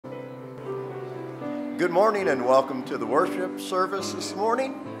Good morning and welcome to the worship service this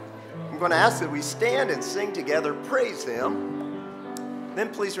morning. I'm going to ask that we stand and sing together, praise Him.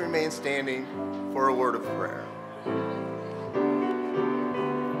 Then please remain standing for a word of prayer.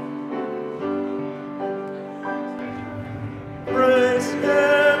 Praise Him,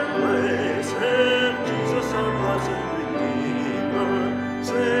 Jesus our blessed Redeemer.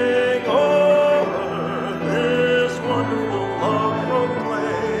 Sing over this wonderful love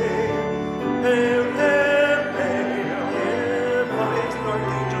proclaim. Hail Him, highest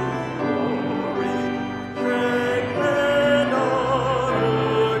archangel glory. Strength and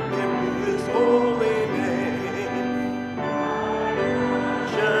honor give to His holy name.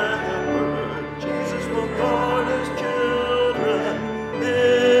 Shepherd, Jesus will guard His children.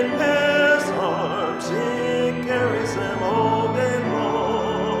 In His arms He carries them all day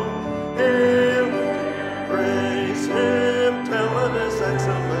long. Hail Him, praise Him, tell of His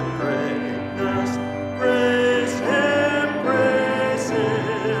excellent greatness. Praise Him,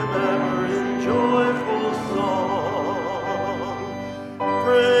 ever in joyful song.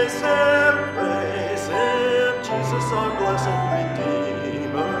 Praise Him, Jesus our blessed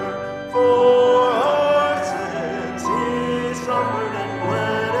Redeemer. For our sins He suffered and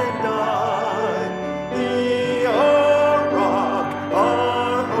bled and died. He our rock,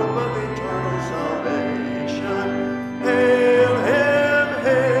 our hope of eternal salvation. Hail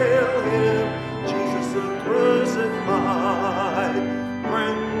Him, Jesus the crucified.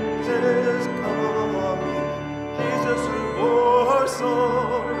 Praises coming, Jesus who bore our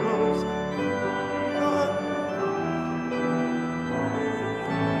sorrows.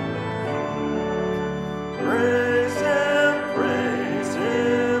 Praise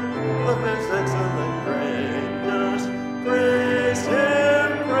Him, of His excellent greatness. Praise Him,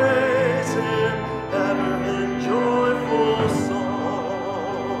 ever in joyful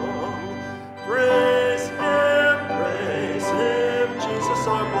song. Praise Him, Jesus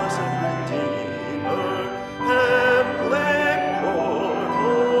our blessed Redeemer. Heavenly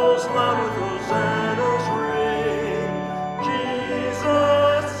portals loud with hosannas ring.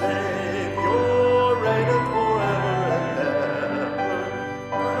 Jesus Savior, reigneth forever and ever.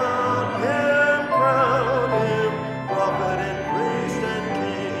 Crown Him, prophet and priest and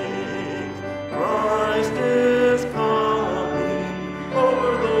king. Christ is coming,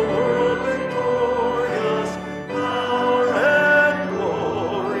 over the world victorious. Power and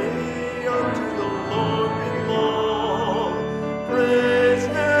glory unto the Lord belong. Praise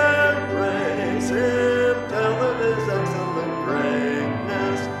Him, tell of His excellent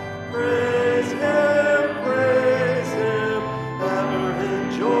greatness. Praise Him, ever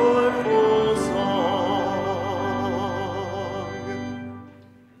in joyful song.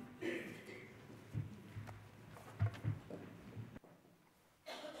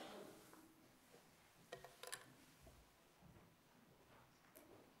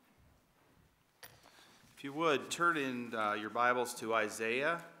 If you would, turn in your Bibles to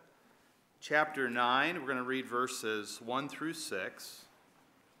Isaiah chapter 9. We're going to read verses 1 through 6.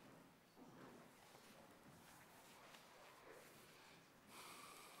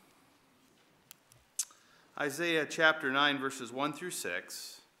 Isaiah chapter 9, verses 1 through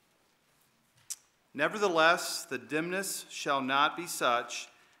 6. Nevertheless, the dimness shall not be such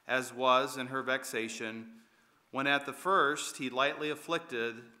as was in her vexation, when at the first he lightly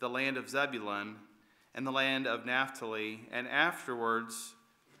afflicted the land of Zebulun and the land of Naphtali, and afterwards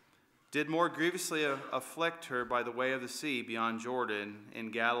did more grievously afflict her by the way of the sea beyond Jordan,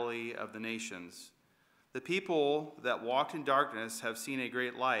 in Galilee of the nations. The people that walked in darkness have seen a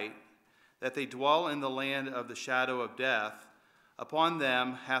great light, that they dwell in the land of the shadow of death. Upon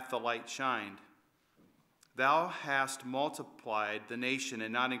them hath the light shined. Thou hast multiplied the nation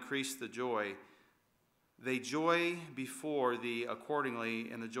and not increased the joy. They joy before thee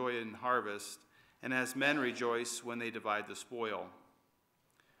accordingly in the joy in harvest, and as men rejoice when they divide the spoil.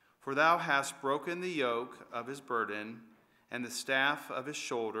 For thou hast broken the yoke of his burden, and the staff of his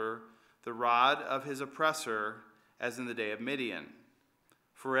shoulder, the rod of his oppressor, as in the day of Midian.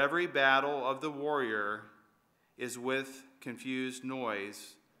 For every battle of the warrior is with confused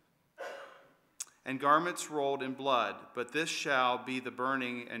noise, and garments rolled in blood, but this shall be the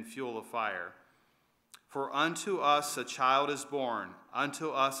burning and fuel of fire. For unto us a child is born,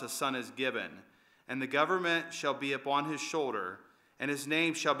 unto us a son is given, and the government shall be upon his shoulder, and his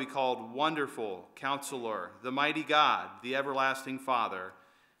name shall be called Wonderful, Counselor, the Mighty God, the Everlasting Father,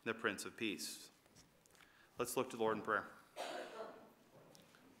 the Prince of Peace. Let's look to the Lord in prayer.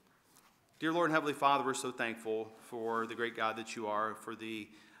 Dear Lord and Heavenly Father, we're so thankful for the great God that you are, for the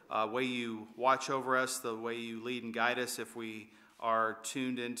way you watch over us, the way you lead and guide us if we are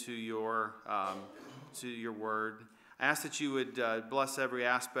tuned into your to your word. I ask that you would bless every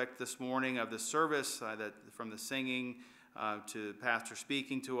aspect this morning of the service, that from the singing to the pastor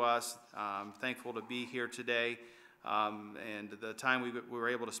speaking to us. I'm thankful to be here today, and the time we were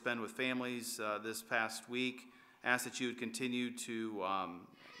able to spend with families this past week. I ask that you would continue to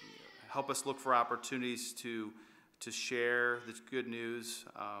help us look for opportunities to share the good news,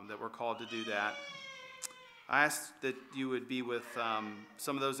 that we're called to do that. I ask that you would be with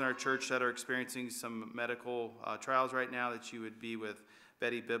some of those in our church that are experiencing some medical trials right now, that you would be with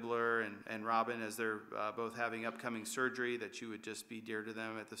Betty Bibler and Robin as they're both having upcoming surgery, that you would just be dear to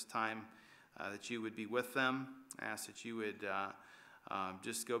them at this time, that you would be with them. I ask that you would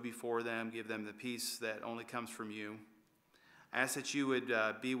just go before them, give them the peace that only comes from you. I ask that you would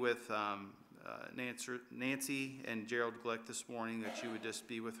be with Nancy and Gerald Glick this morning, that you would just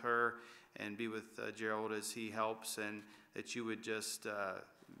be with her and be with Gerald as he helps, and that you would just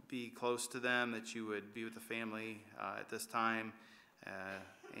be close to them, that you would be with the family at this time,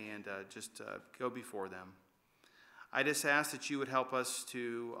 and just go before them. I just ask that you would help us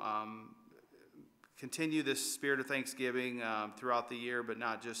to continue this spirit of thanksgiving throughout the year, but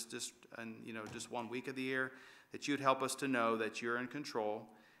not just 1 week of the year, that you would help us to know that you're in control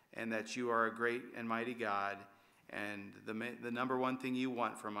and that you are a great and mighty God, and the number one thing you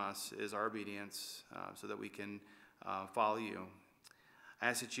want from us is our obedience, so that we can follow you. I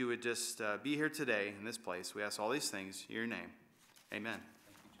ask that you would just be here today in this place. We ask all these things in your name. Amen.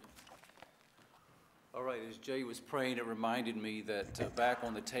 All right, as Jay was praying, it reminded me that back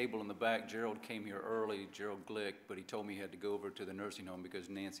on the table in the back, Gerald came here early, Gerald Glick, but he told me he had to go over to the nursing home because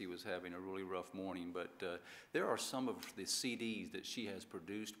Nancy was having a really rough morning. But there are some of the CDs that she has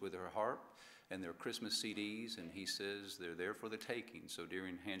produced with her harp, and they're Christmas CDs, and he says they're there for the taking. So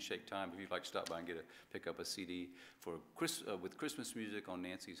during handshake time, if you'd like to stop by and pick up a CD with Christmas music on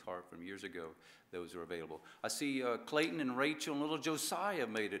Nancy's harp from years ago, those are available. I see Clayton and Rachel and little Josiah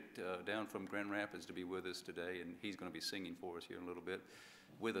made it down from Grand Rapids to be with us today, and he's going to be singing for us here in a little bit.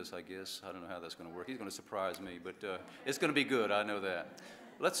 With us, I guess. I don't know how that's going to work. He's going to surprise me, but it's going to be good. I know that.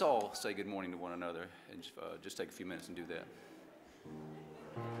 Let's all say good morning to one another and just take a few minutes and do that.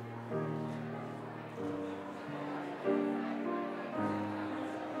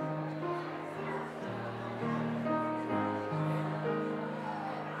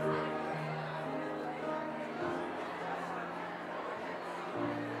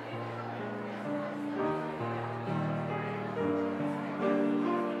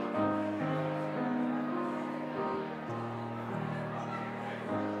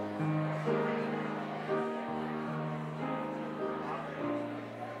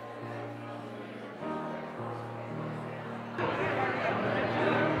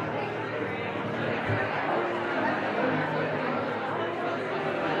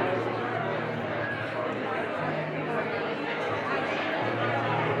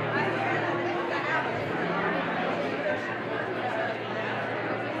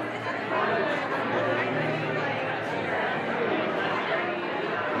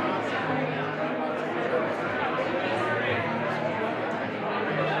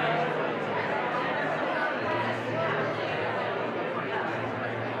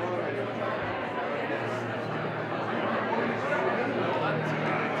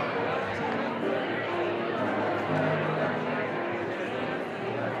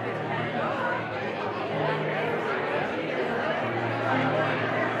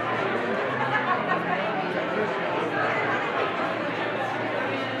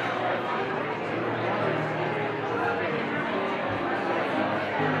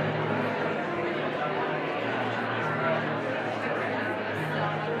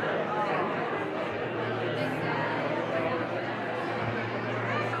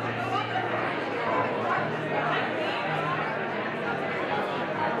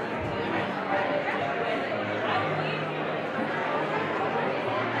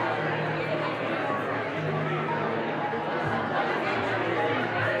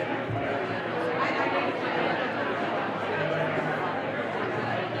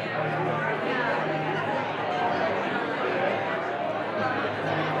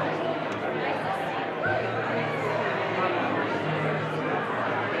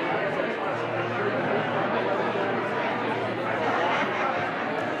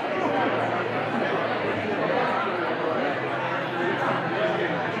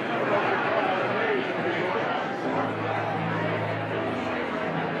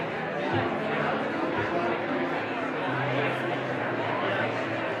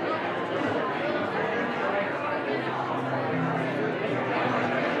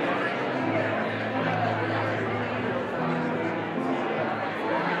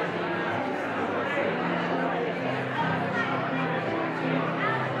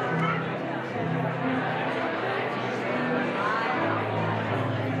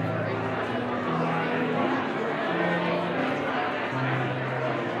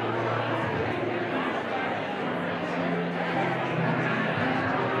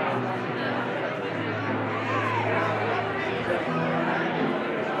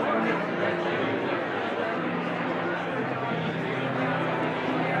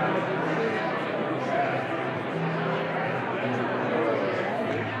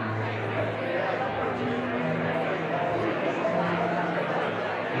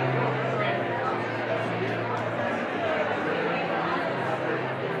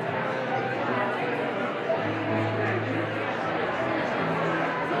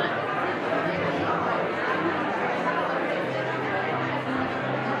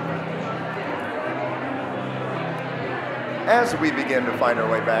 As we begin to find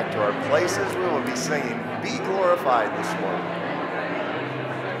our way back to our places, we will be singing Be Glorified this morning.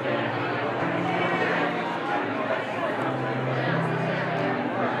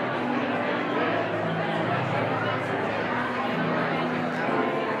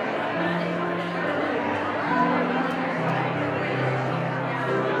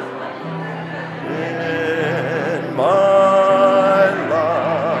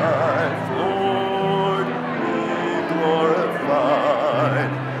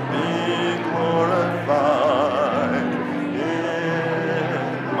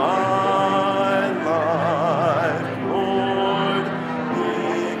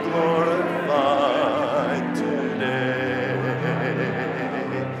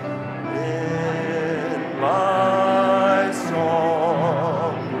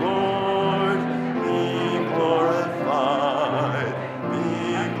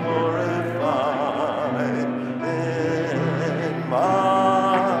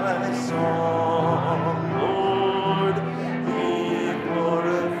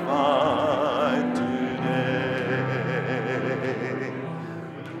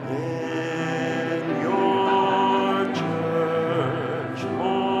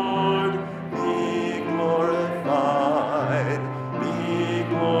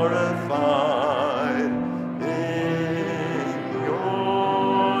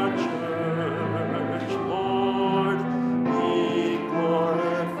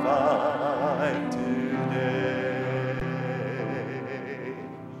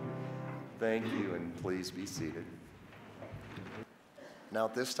 Now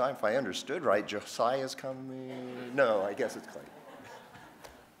at this time, if I understood right, Josiah's coming. No, I guess it's Clayton.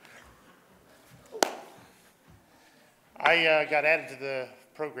 I got added to the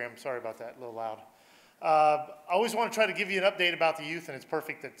program. Sorry about that, a little loud. I always want to try to give you an update about the youth, and it's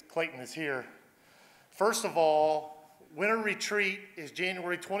perfect that Clayton is here. First of all, winter retreat is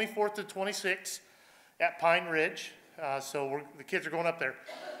January 24th to 26th at Pine Ridge. So the kids are going up there.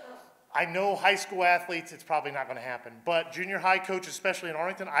 I know high school athletes, it's probably not going to happen. But junior high coaches, especially in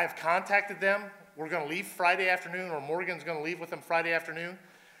Arlington, I have contacted them. We're going to leave Friday afternoon, or Morgan's going to leave with them Friday afternoon.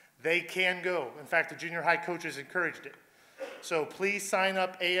 They can go. In fact, the junior high coaches encouraged it. So please sign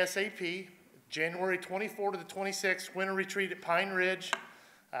up ASAP. January 24th to the 26th, winter retreat at Pine Ridge.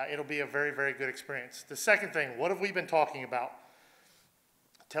 It'll be a very, very good experience. The second thing, what have we been talking about?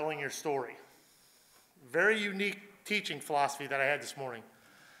 Telling your story. Very unique teaching philosophy that I had this morning.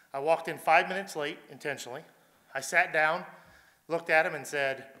 I walked in 5 minutes late, intentionally. I sat down, looked at him, and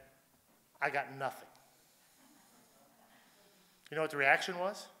said, I got nothing. You know what the reaction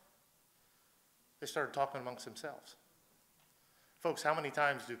was? They started talking amongst themselves. Folks, how many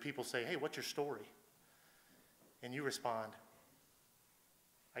times do people say, hey, what's your story? And you respond,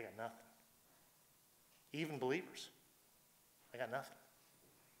 I got nothing. Even believers, I got nothing.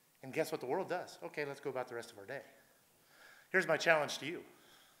 And guess what the world does? Okay, let's go about the rest of our day. Here's my challenge to you.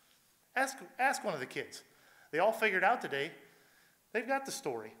 Ask one of the kids. They all figured out today, they've got the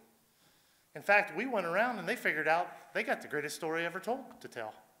story. In fact, we went around and they figured out they got the greatest story ever told to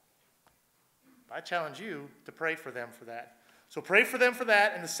tell. I challenge you to pray for them for that. So pray for them for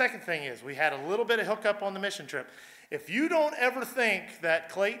that. And the second thing is, we had a little bit of hookup on the mission trip. If you don't ever think that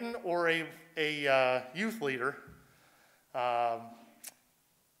Clayton or a youth leader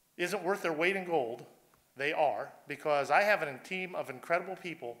isn't worth their weight in gold, they are, because I have a team of incredible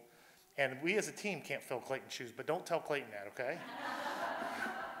people, and we as a team can't fill Clayton's shoes, but don't tell Clayton that, okay?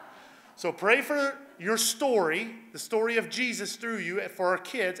 So pray for your story, the story of Jesus through you, for our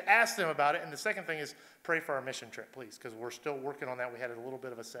kids. Ask them about it. And the second thing is pray for our mission trip, please, because we're still working on that. We had a little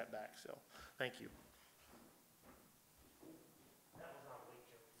bit of a setback, so thank you.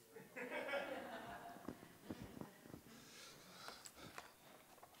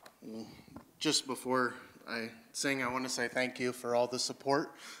 Just before I sing, I want to say thank you for all the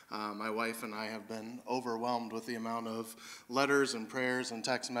support. My wife and I have been overwhelmed with the amount of letters and prayers and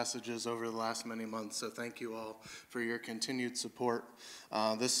text messages over the last many months, so thank you all for your continued support.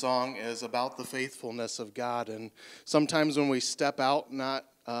 This song is about the faithfulness of God, and sometimes when we step out,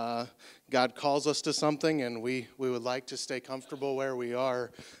 God calls us to something and we would like to stay comfortable where we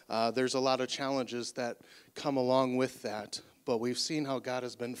are. There's a lot of challenges that come along with that. But we've seen how God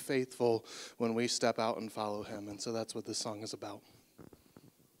has been faithful when we step out and follow him. And so that's what this song is about.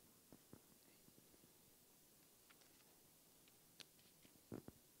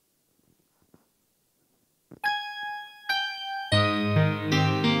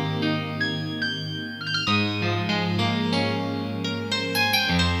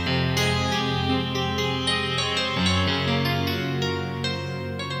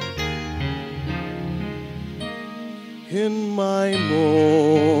 in my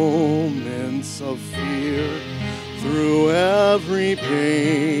moments of fear, through every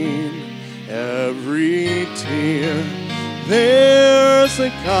pain, every tear, there's a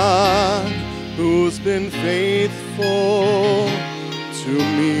God who's been faithful to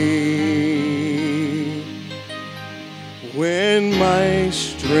me. When my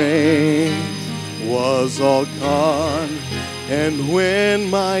strength was all gone, and when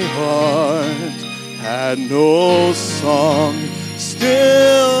my heart had no song,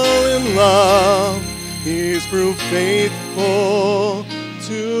 still in love He's proved faithful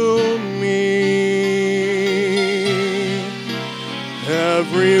to me.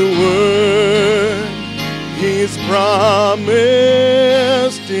 Every word He's promised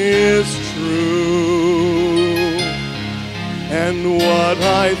is true, and what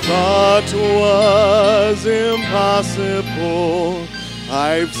I thought was impossible,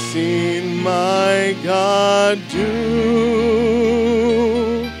 I've seen my God do.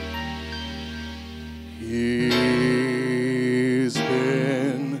 He's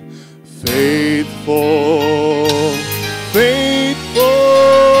been faithful, faithful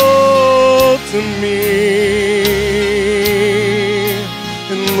to me.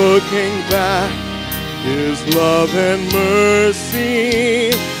 And looking back, His love and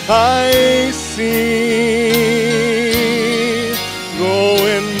mercy I see. Though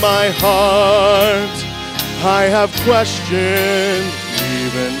in my heart I have questioned,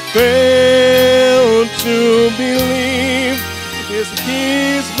 even failed to believe,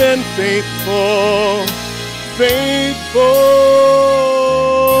 He's been faithful, faithful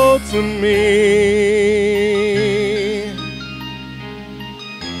to me.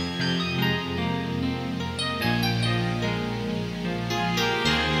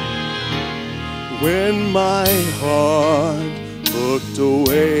 When my heart looked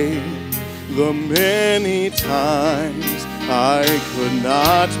away, the many times I could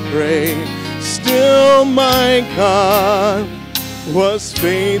not pray, still my God was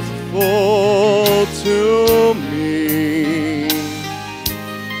faithful to me.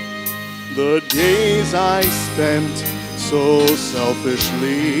 The days I spent so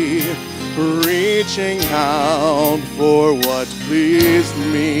selfishly, reaching out for what pleased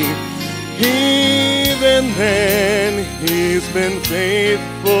me, even then He's been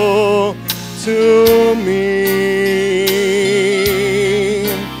faithful to me.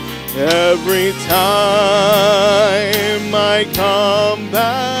 Every time I come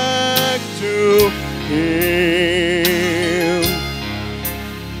back to Him,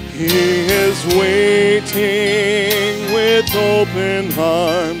 He is waiting with open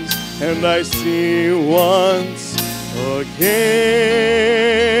arms, and I see once again.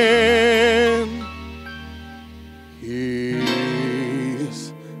 He's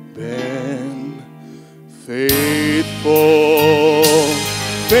been faithful,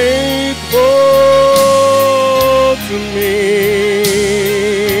 faithful to me.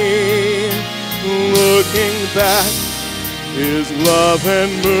 Looking back, His love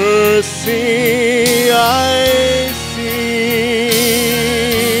and mercy I see.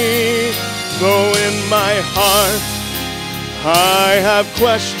 Though in my heart I have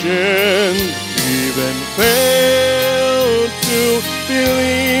questioned, even failed to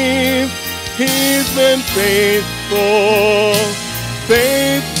believe, He's been faithful,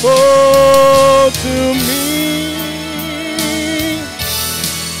 faithful to me.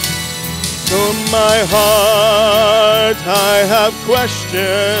 From my heart I have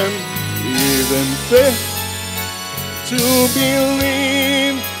questioned, even failed to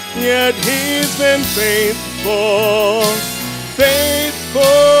believe, yet He's been faithful, faithful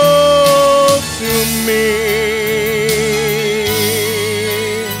to me.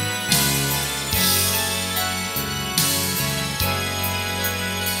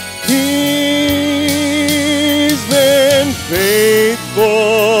 He's been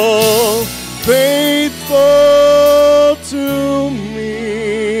faithful, faithful to me.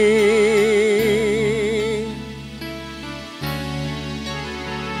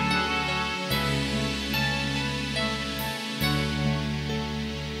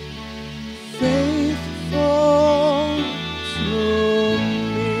 Faithful to me.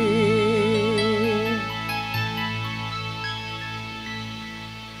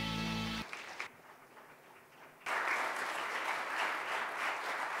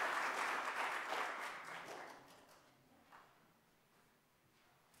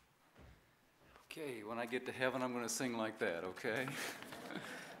 Okay, when I get to heaven, I'm going to sing like that, okay?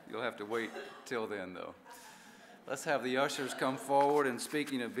 You'll have to wait till then, though. Let's have the ushers come forward. And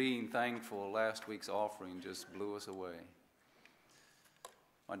speaking of being thankful, last week's offering just blew us away.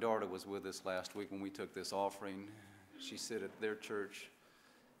 My daughter was with us last week when we took this offering. She said at their church,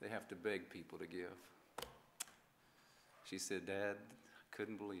 they have to beg people to give. She said, Dad, I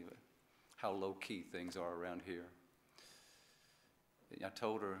couldn't believe it, how low-key things are around here. I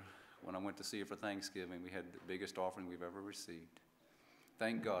told her when I went to see her for Thanksgiving, we had the biggest offering we've ever received.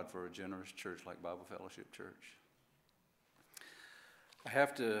 Thank God for a generous church like Bible Fellowship Church. I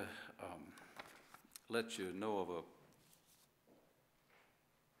have to let you know of a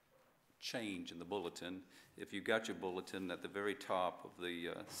change in the bulletin. If you got your bulletin, at the very top of the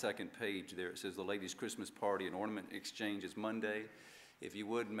second page there, it says the ladies' Christmas party and ornament exchange is Monday. If you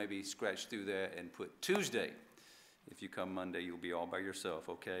would, maybe scratch through that and put Tuesday. If you come Monday, you'll be all by yourself,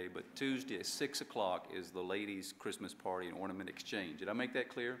 okay? But Tuesday at 6 o'clock is the ladies' Christmas party and ornament exchange. Did I make that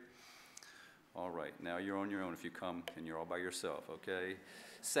clear? All right, now you're on your own if you come and you're all by yourself, okay?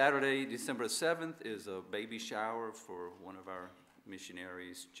 Saturday, December 7th is a baby shower for one of our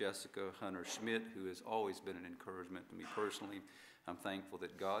missionaries, Jessica Hunter Schmidt, who has always been an encouragement to me personally. I'm thankful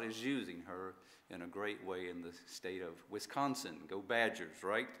that God is using her in a great way in the state of Wisconsin. Go Badgers,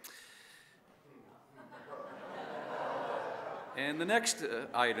 right? And the next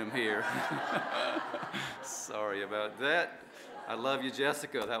item here, sorry about that. I love you,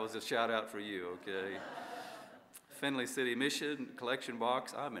 Jessica. That was a shout out for you, okay? Findlay City Mission collection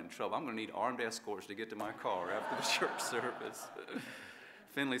box. I'm in trouble. I'm going to need armed escorts to get to my car after the church service.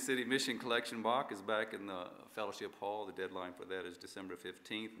 Findlay City Mission collection box is back in the fellowship hall. The deadline for that is December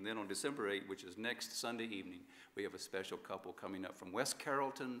 15th. And then on December 8th, which is next Sunday evening, we have a special couple coming up from West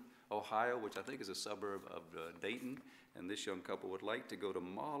Carrollton, Ohio, which I think is a suburb of Dayton. And this young couple would like to go to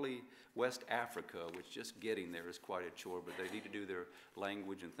Mali, West Africa, which just getting there is quite a chore, but they need to do their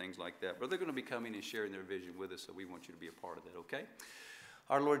language and things like that. But they're going to be coming and sharing their vision with us, so we want you to be a part of that, okay?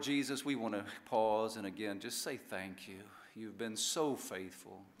 Our Lord Jesus, we want to pause and again just say thank you. You've been so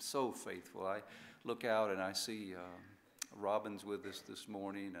faithful, so faithful. I look out and I see Robin's with us this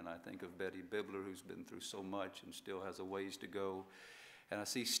morning, and I think of Betty Bibler, who's been through so much and still has a ways to go. And I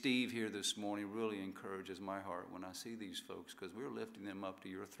see Steve here this morning. Really encourages my heart when I see these folks, because we're lifting them up to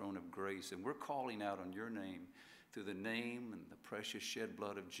your throne of grace, and we're calling out on your name through the name and the precious shed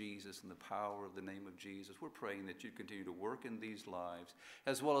blood of Jesus and the power of the name of Jesus. We're praying that you continue to work in these lives,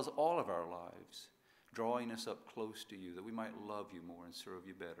 as well as all of our lives, drawing us up close to you, that we might love you more and serve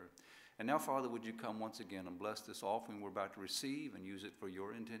you better. And now, Father, would you come once again and bless this offering we're about to receive and use it for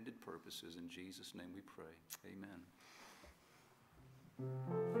your intended purposes. In Jesus' name we pray. Amen.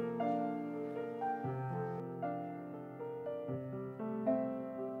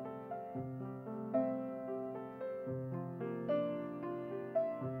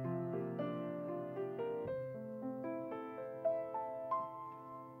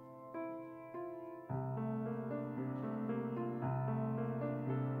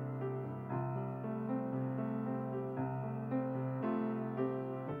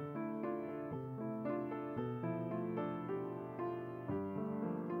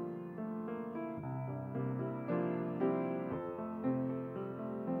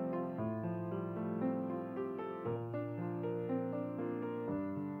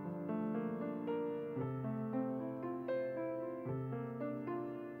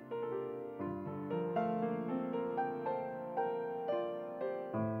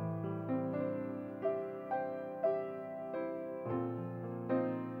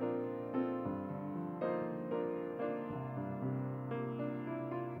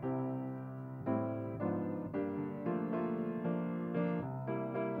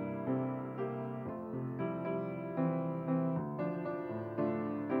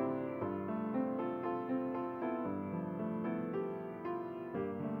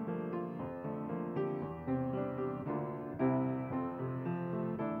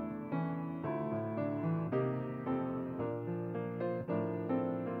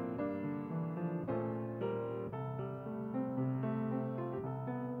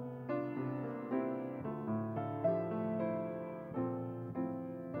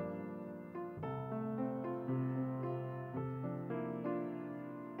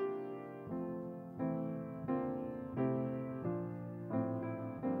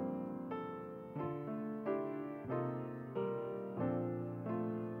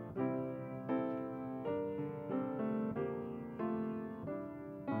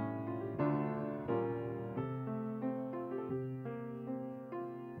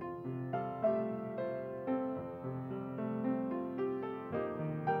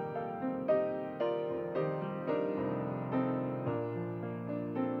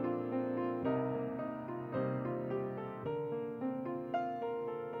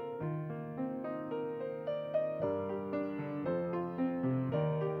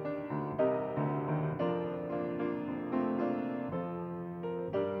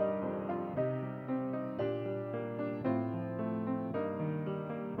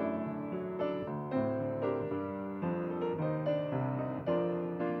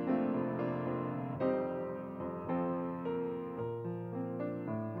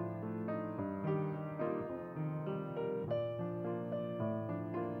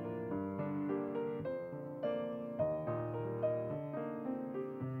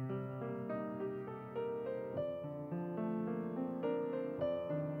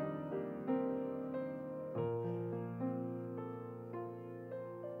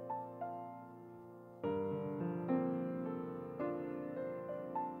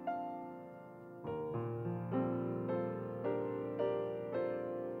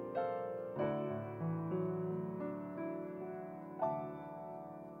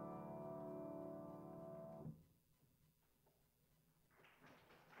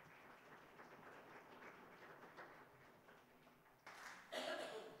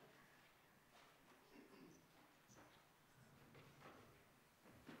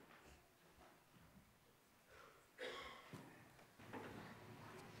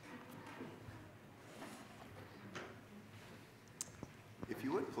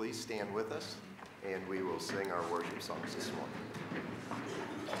 please stand with us, and we will sing our worship songs this morning.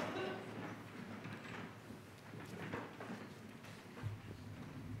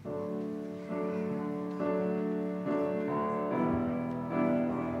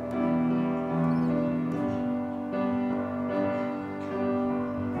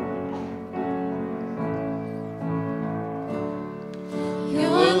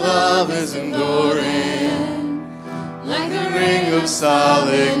 Love is enduring, like the ring of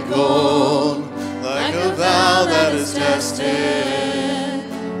solid gold, like a vow that is tested,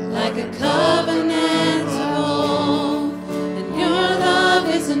 like a covenant of old. And your love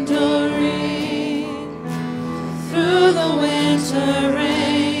is enduring through the winter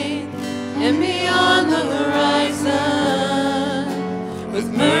rain and beyond the horizon, with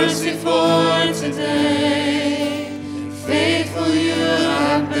mercy for today. And faithful you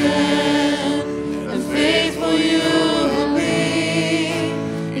have been, and faithful you will be.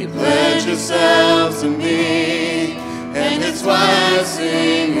 You pledge yourself to me, and it's why I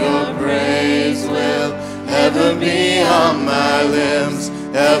sing your praise will ever be on my lips,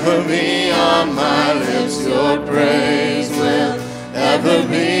 ever be on my lips. Your praise will ever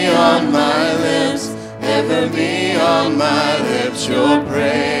be on my lips, ever be on my lips. Your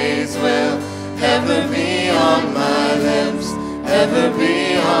praise will ever be on my lips, ever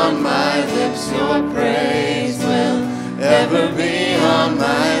be on my lips. Your praise will ever be on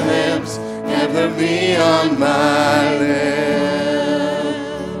my lips, ever be on my lips.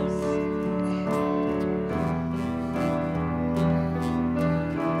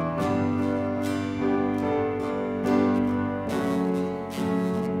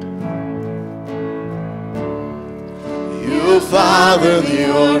 You father the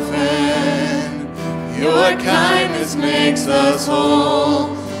orphan, your kindness makes us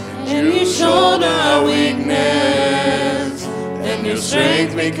whole, and you shoulder our weakness, and your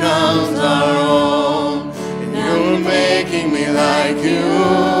strength becomes our own. And you're making me like you,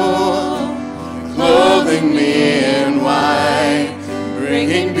 clothing me in white,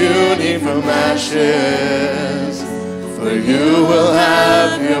 bringing beauty from ashes. For you will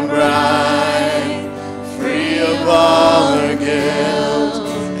have your bride, free of all her guilt,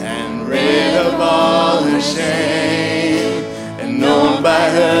 and rid of all her shame, and known by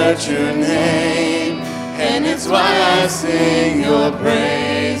her true name. And it's why I sing your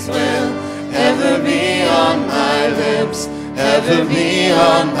praise will ever be on my lips, ever be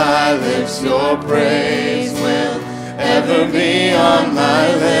on my lips. Your praise will ever be on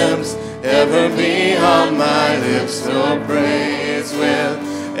my lips, ever be on my lips. Your praise will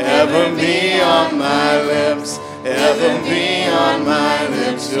ever be on my lips, ever be on my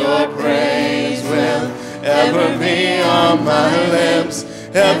lips. Your praise will ever be on my lips,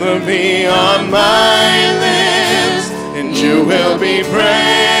 ever be on my lips. And you will be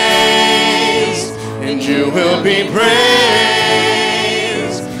praised, and you will be praised.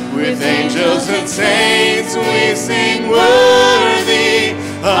 With angels and saints we sing, worthy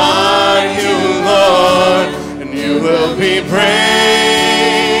are you, Lord. And you will be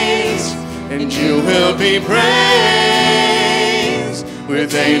praised, and you will be praised.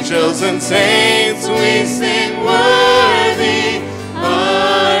 With angels and saints we sing, worthy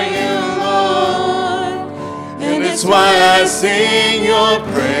are you, Lord. And it's why I sing your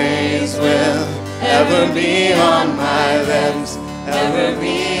praise will ever be on my lips, ever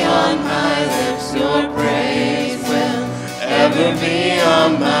be on my lips. Your praise will ever be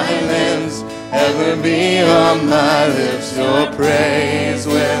on my lips, ever be on my lips. Your praise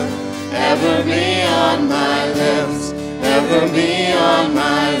will ever be on my lips, ever be on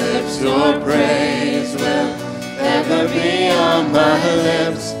my lips. Your praise will ever be on my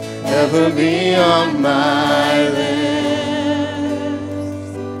lips, ever be on my lips.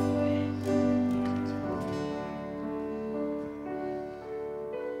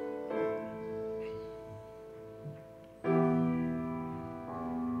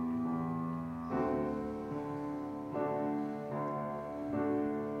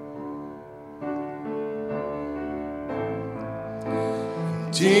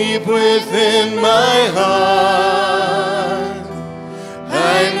 Deep within my heart,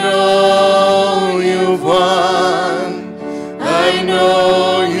 I know you've won. I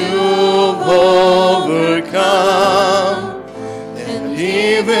know you've overcome. And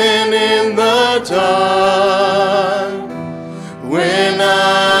even in the dark, when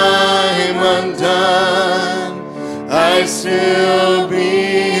I'm undone, I still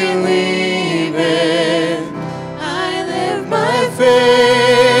believe it. I live by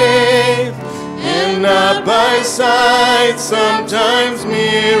faith and not by sight. Sometimes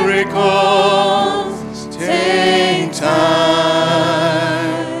miracles take time.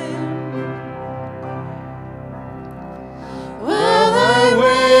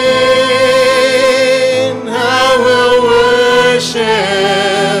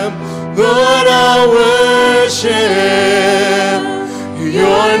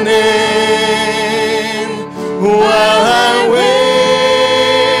 your name. While I wait,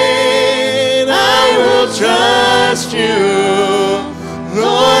 I will trust you.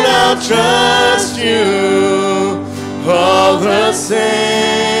 Lord, I'll trust you all the same.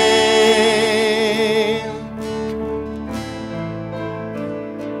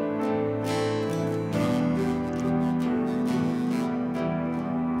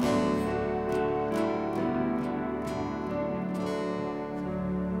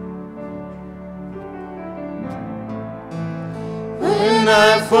 When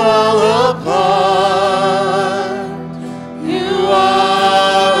I fall apart, you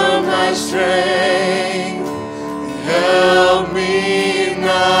are my strength. Help me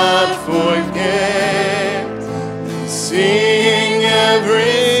not forget, seeing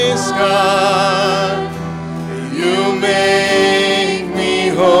every scar, you make me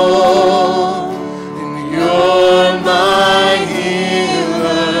whole, and you're my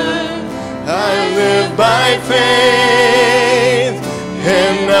healer. I live by faith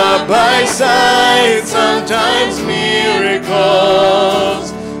and not by sight. Sometimes miracles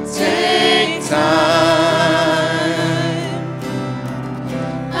take time.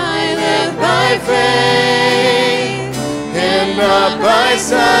 I live by faith and not by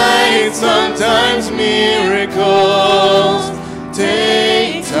sight. Sometimes miracles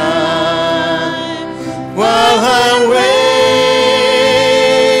take time. While I wait,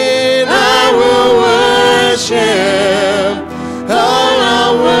 I will worship.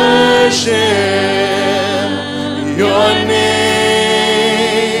 I'll worship your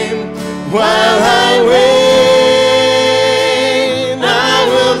name. While I wait, I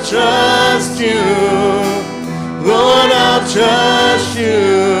will trust you. Lord, I'll trust you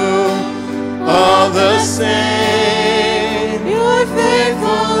all the same. You're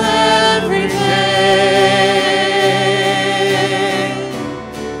faithful every day.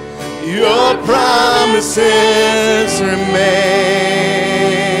 Your promises remain.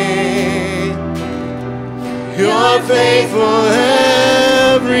 You're faithful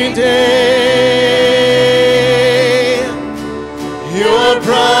every day. Your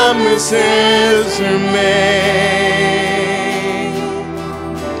promises remain.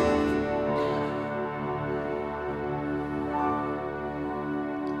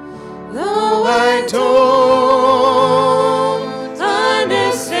 Though I don't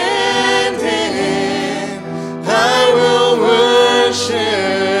understand it, I will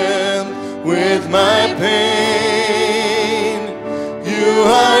worship with my pain. You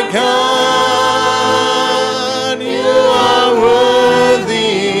are God, you are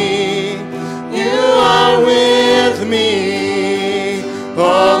worthy, you are with me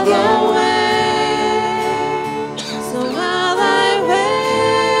all the way. So while I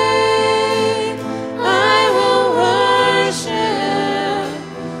wait, I will worship.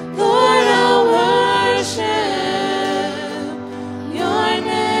 Lord, I'll worship your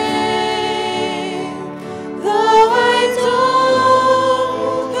name. Though I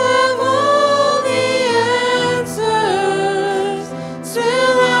don't have all the answers,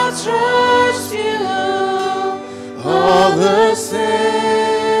 still I'll trust you all the same.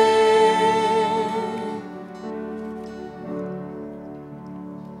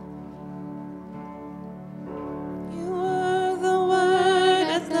 You were the Word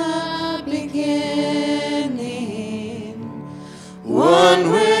at the beginning, one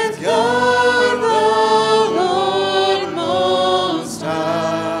with God the Lord Most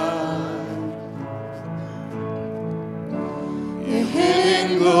High. Your hidden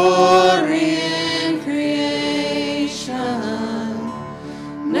glory in creation,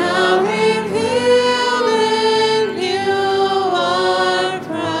 now revealed in you are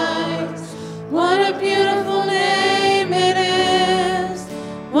Christ. What a beautiful name it is.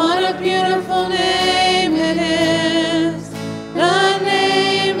 What a beautiful name it is. The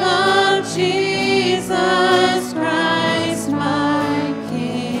name of Jesus Christ, my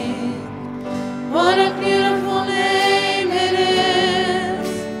King. What a beautiful name it is.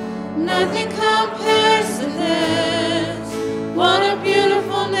 Nothing compares to this. What a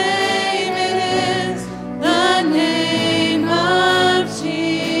beautiful name it is. The name of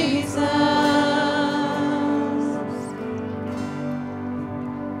Jesus.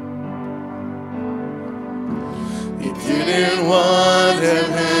 You didn't want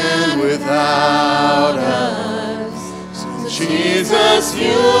heaven without us. So Jesus,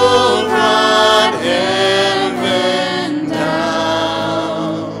 you brought heaven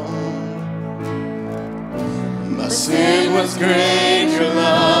down. My sin was great, your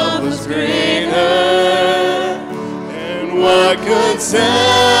love was greater. And what could separate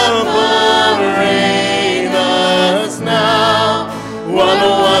us now? What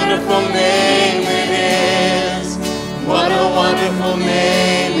wonderful name it is. What a wonderful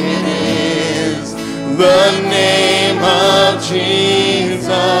name it is. The name of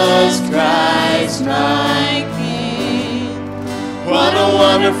Jesus Christ, my King. What a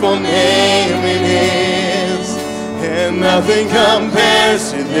wonderful name it is. And nothing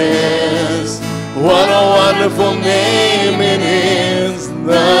compares to this. What a wonderful name it is.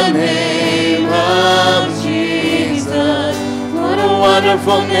 The name of Jesus. What a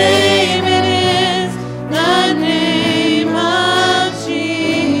wonderful name it is. The name of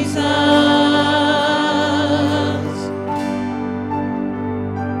Jesus.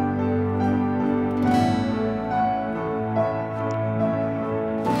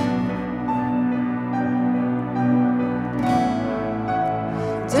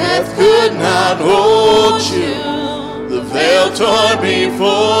 Death could not hold you. The veil torn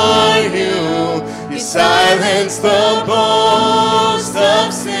before you. You silenced the boast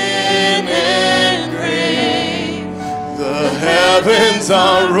of sin and grave. The heavens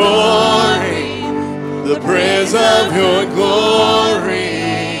are roaring, the praise of your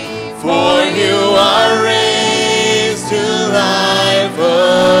glory. For you are raised to life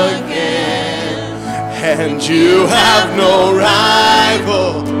again. And you have no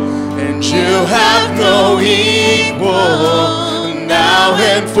rival, and you have no equal. Now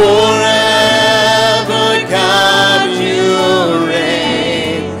and forever, God, you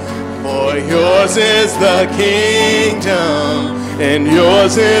reign. For yours is the kingdom, and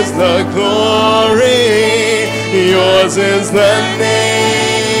yours is the glory. Yours is the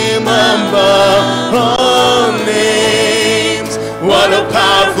name above all names. What a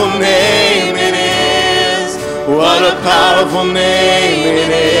powerful name it is. What a powerful name it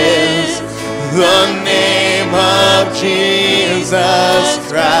is. The name of Jesus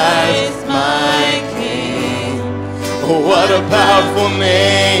Christ, my King. What a powerful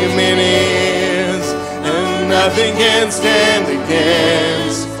name it is, and nothing can stand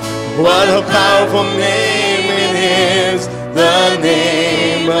against. What a powerful name it is, the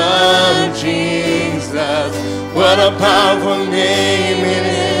name of Jesus. What a powerful name it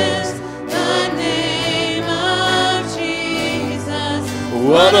is, the name of Jesus.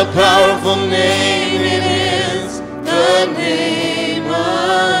 What a powerful name it is, the name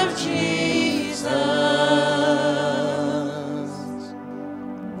of Jesus.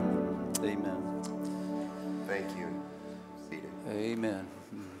 Amen. Thank you. Seated. Amen.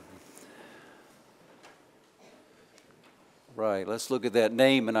 Right, let's look at that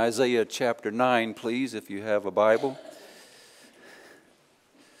name in Isaiah chapter 9, please, if you have a Bible.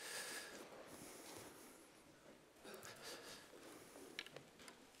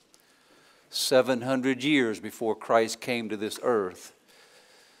 "700 years before Christ came to this earth,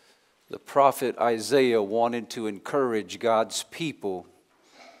 the prophet Isaiah wanted to encourage God's people,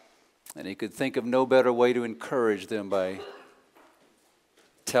 and he could think of no better way to encourage them by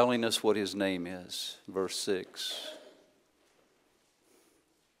telling us what his name is. Verse 6.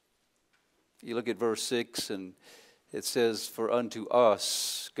 You look at verse 6 and it says, "For unto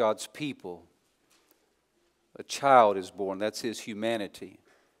us, God's people, a child is born." That's his humanity.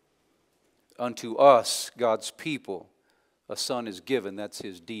 "Unto us, God's people, a son is given." That's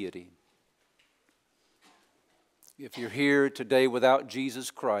his deity. If you're here today without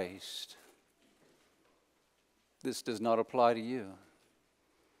Jesus Christ, this does not apply to you.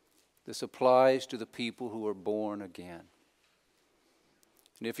 This applies to the people who are born again.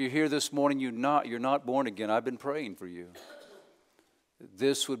 And if you're here this morning, you're not born again, I've been praying for you.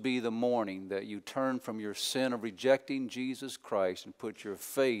 This would be the morning that you turn from your sin of rejecting Jesus Christ and put your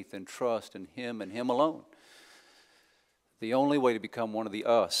faith and trust in Him and Him alone. The only way to become one of the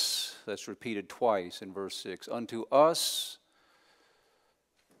us, that's repeated twice in verse 6. "Unto us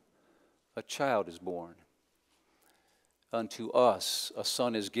a child is born. Unto us a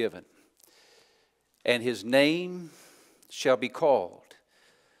son is given. And His name shall be called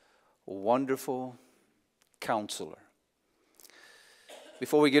Wonderful Counselor."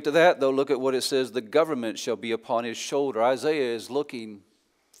 Before we get to that, though, look at what it says. "The government shall be upon his shoulder." Isaiah is looking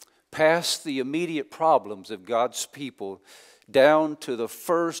past the immediate problems of God's people down to the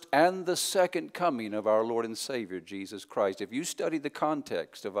first and the second coming of our Lord and Savior, Jesus Christ. If you study the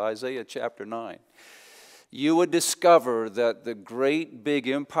context of Isaiah chapter 9, you would discover that the great big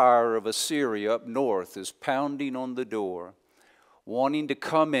empire of Assyria up north is pounding on the door, wanting to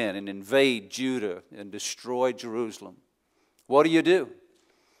come in and invade Judah and destroy Jerusalem. What do?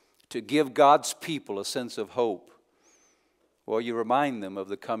 To give God's people a sense of hope. Well, you remind them of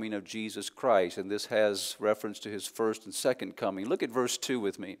the coming of Jesus Christ, and this has reference to His first and second coming. Look at verse 2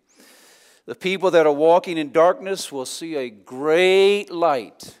 with me. "The people that are walking in darkness will see a great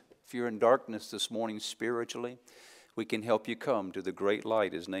light." If you're in darkness this morning spiritually, we can help you come to the great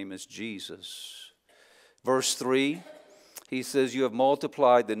light. His name is Jesus. Verse 3, he says, you have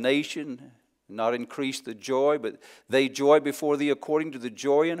multiplied the nation, not increased the joy, but they joy before thee according to the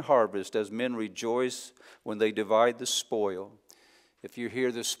joy in harvest, as men rejoice when they divide the spoil. If you're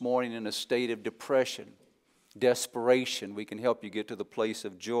here this morning in a state of depression, desperation, we can help you get to the place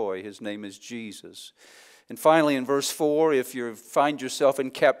of joy. His name is Jesus. And finally, in verse 4, if you find yourself in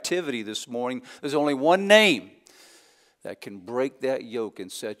captivity this morning, there's only one name that can break that yoke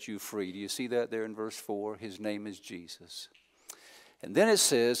and set you free. Do you see that there in verse 4? His name is Jesus. And then it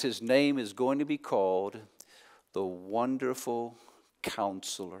says his name is going to be called the Wonderful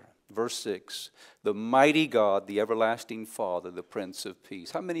Counselor. Verse 6, the mighty God, the everlasting Father, the Prince of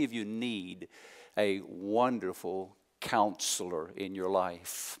Peace. How many of you need a wonderful counselor in your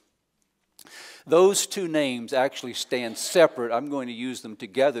life? Those two names actually stand separate. I'm going to use them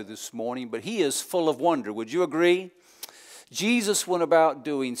together this morning, but he is full of wonder. Would you agree? Jesus went about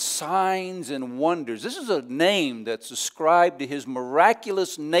doing signs and wonders. This is a name that's ascribed to his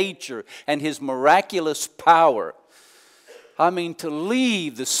miraculous nature and his miraculous power. I mean, to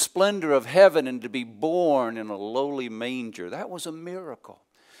leave the splendor of heaven and to be born in a lowly manger, that was a miracle.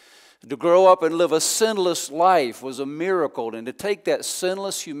 To grow up and live a sinless life was a miracle. And to take that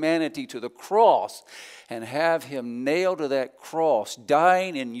sinless humanity to the cross and have him nailed to that cross,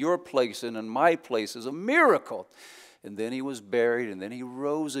 dying in your place and in my place, is a miracle. And then he was buried, and then he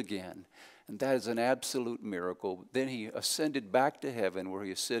rose again. And that is an absolute miracle. Then he ascended back to heaven, where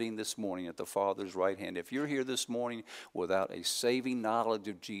he is sitting this morning at the Father's right hand. If you're here this morning without a saving knowledge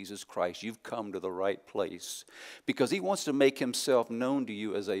of Jesus Christ, you've come to the right place, because he wants to make himself known to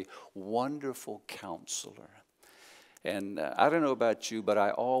you as a wonderful counselor. And I don't know about you, but I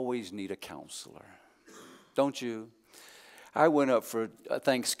always need a counselor. Don't you? I went up for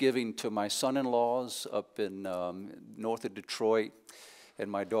Thanksgiving to my son-in-laws up in north of Detroit, and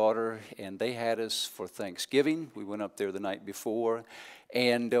my daughter, and they had us for Thanksgiving. We went up there the night before,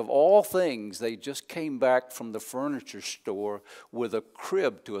 and of all things, they just came back from the furniture store with a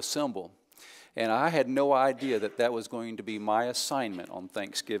crib to assemble. And I had no idea that that was going to be my assignment on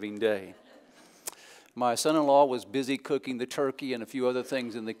Thanksgiving Day. My son-in-law was busy cooking the turkey and a few other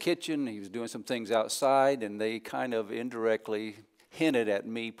things in the kitchen. He was doing some things outside, and they kind of indirectly hinted at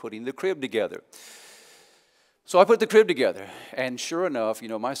me putting the crib together. So I put the crib together, and sure enough, you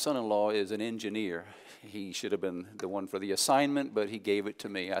know, my son-in-law is an engineer. He should have been the one for the assignment, but he gave it to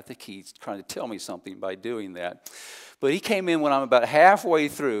me. I think he's trying to tell me something by doing that. But he came in when I'm about halfway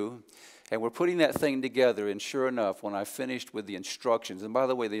through, and we're putting that thing together, and sure enough, when I finished with the instructions, and by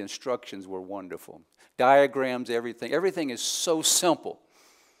the way, the instructions were wonderful. Diagrams, everything is so simple.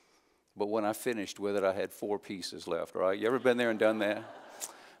 But when I finished with it, I had 4 pieces left, right? You ever been there and done that?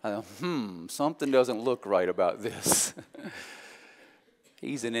 I thought, something doesn't look right about this.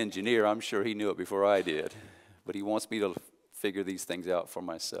 He's an engineer. I'm sure he knew it before I did. But he wants me to figure these things out for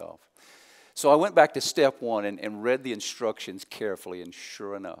myself. So I went back to step 1 and read the instructions carefully, and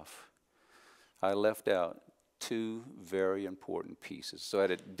sure enough, I left out 2 very important pieces. So I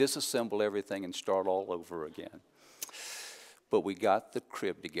had to disassemble everything and start all over again. But we got the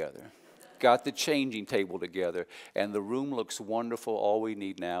crib together, got the changing table together, and the room looks wonderful. All we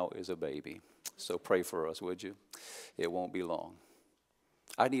need now is a baby. So pray for us, would you? It won't be long.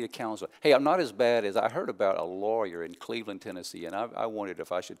 I need a counselor. Hey, I'm not as bad as I heard about a lawyer in Cleveland, Tennessee, and I wondered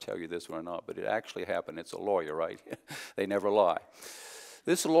if I should tell you this one or not, but it actually happened. It's a lawyer, right? They never lie.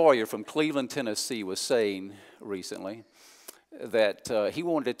 This lawyer from Cleveland, Tennessee was saying recently that he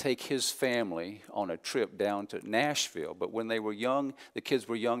wanted to take his family on a trip down to Nashville, but when they were young, the kids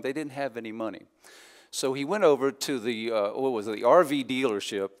were young, they didn't have any money. So he went over to the RV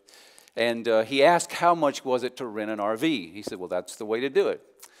dealership, and he asked how much was it to rent an RV. He said, well, that's the way to do it.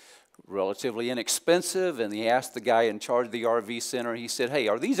 Relatively inexpensive, and he asked the guy in charge of the RV center, he said, hey,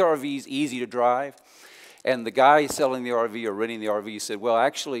 are these RVs easy to drive? And the guy selling the RV or renting the RV said, well,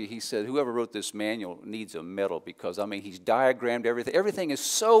 actually, he said, whoever wrote this manual needs a medal because, I mean, he's diagrammed everything. Everything is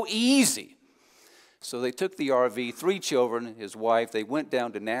so easy. So they took the RV, 3 children, his wife. They went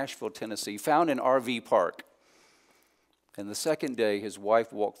down to Nashville, Tennessee, found an RV park. And the second day, his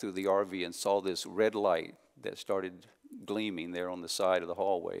wife walked through the RV and saw this red light that started gleaming there on the side of the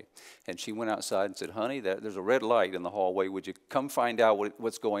hallway. And she went outside and said, honey, there's a red light in the hallway. Would you come find out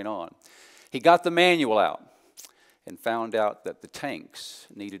what's going on? He got the manual out and found out that the tanks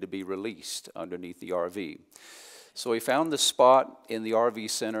needed to be released underneath the RV. So he found the spot in the RV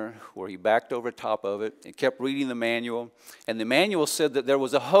center where he backed over top of it and kept reading the manual. And the manual said that there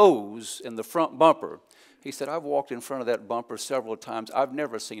was a hose in the front bumper He said, I've walked in front of that bumper several times. I've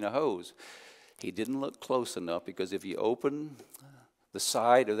never seen a hose. He didn't look close enough, because if you open the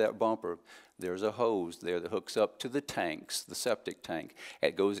side of that bumper, there's a hose there that hooks up to the tanks, the septic tank.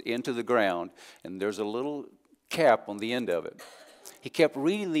 It goes into the ground, and there's a little cap on the end of it. He kept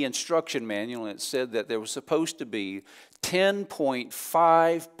reading the instruction manual, and it said that there was supposed to be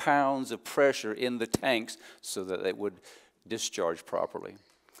 10.5 pounds of pressure in the tanks so that they would discharge properly.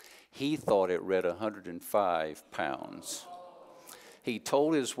 He thought it read 105 pounds. He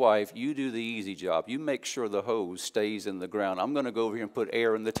told his wife, you do the easy job. You make sure the hose stays in the ground. I'm going to go over here and put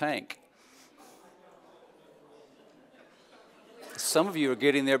air in the tank. Some of you are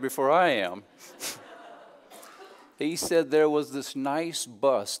getting there before I am. He said there was this nice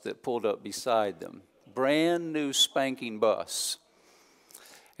bus that pulled up beside them, brand new spanking bus.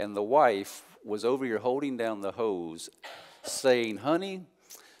 And the wife was over here holding down the hose, saying, honey,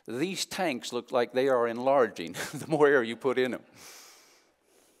 these tanks look like they are enlarging the more air you put in them.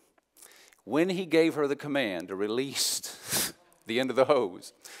 When he gave her the command to release the end of the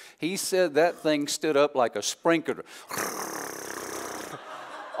hose, he said that thing stood up like a sprinkler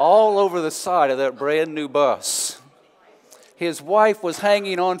all over the side of that brand new bus. His wife was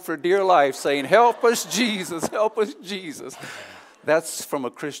hanging on for dear life, saying, help us, Jesus, help us, Jesus. That's from a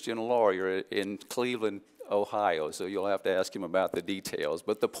Christian lawyer in Cleveland, Ohio, so you'll have to ask him about the details.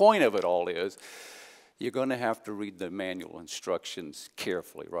 But the point of it all is, you're going to have to read the manual instructions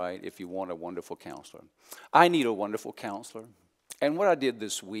carefully, right, if you want a wonderful counselor. I need a wonderful counselor. And what I did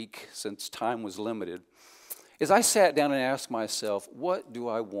this week, since time was limited, is I sat down and asked myself, what do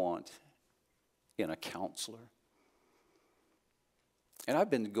I want in a counselor? And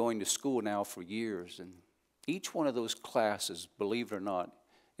I've been going to school now for years, and each one of those classes, believe it or not,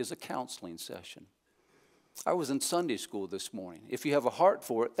 is a counseling session. I was in Sunday school this morning. If you have a heart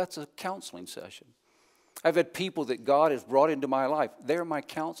for it, that's a counseling session. I've had people that God has brought into my life. They're my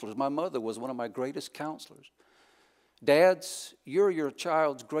counselors. My mother was one of my greatest counselors. Dads, you're your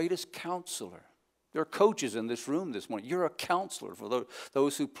child's greatest counselor. There are coaches in this room this morning. You're a counselor for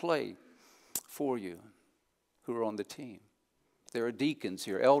those who play for you, who are on the team. There are deacons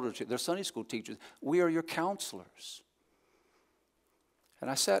here, elders here, there are Sunday school teachers. We are your counselors. And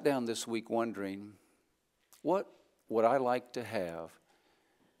I sat down this week wondering, what would I like to have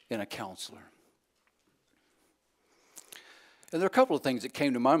in a counselor? And there are a couple of things that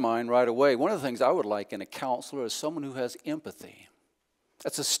came to my mind right away. One of the things I would like in a counselor is someone who has empathy.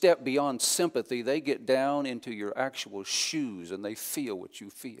 That's a step beyond sympathy. They get down into your actual shoes and they feel what you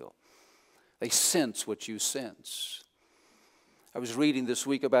feel. They sense what you sense. I was reading this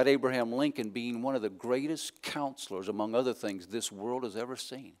week about Abraham Lincoln being one of the greatest counselors, among other things, this world has ever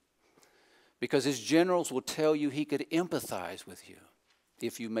seen. Because his generals will tell you he could empathize with you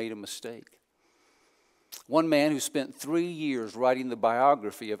if you made a mistake. One man who spent 3 years writing the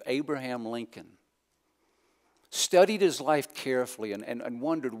biography of Abraham Lincoln studied his life carefully and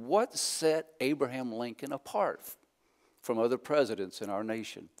wondered what set Abraham Lincoln apart from other presidents in our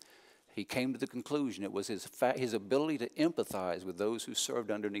nation. He came to the conclusion it was his ability to empathize with those who served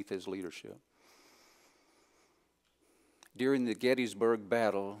underneath his leadership. During the Gettysburg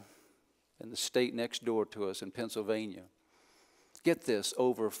Battle in the state next door to us in Pennsylvania, get this,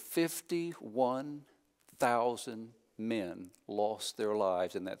 over 51,000 men lost their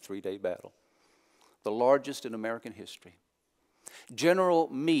lives in that 3-day battle, the largest in American history. General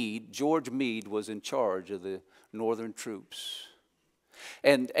Meade, George Meade, was in charge of the Northern troops.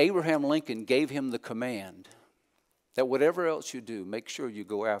 And Abraham Lincoln gave him the command that whatever else you do, make sure you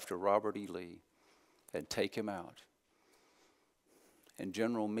go after Robert E. Lee and take him out. And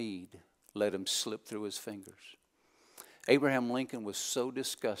General Meade let him slip through his fingers. Abraham Lincoln was so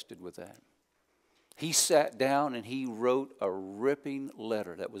disgusted with that. He sat down and he wrote a ripping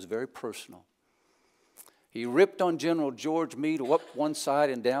letter that was very personal. He ripped on General George Meade up one side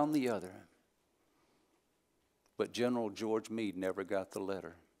and down the other. But General George Meade never got the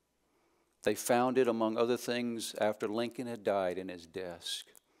letter. They found it, among other things, after Lincoln had died, in his desk.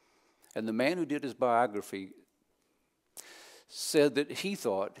 And the man who did his biography said that he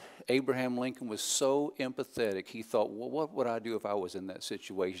thought Abraham Lincoln was so empathetic, he thought, well, what would I do if I was in that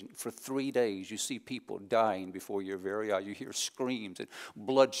situation? For 3 days, you see people dying before your very eyes. You hear screams and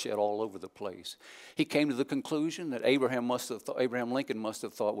bloodshed all over the place. He came to the conclusion that Abraham Lincoln must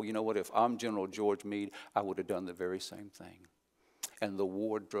have thought, well, you know what, if I'm General George Meade, I would have done the very same thing. And the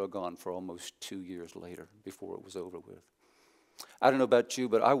war drug on for almost 2 years later before it was over with. I don't know about you,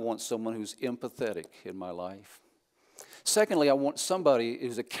 but I want someone who's empathetic in my life. Secondly, I want somebody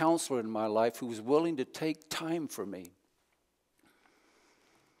who's a counselor in my life who's willing to take time for me.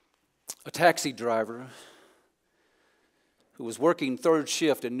 A taxi driver who was working third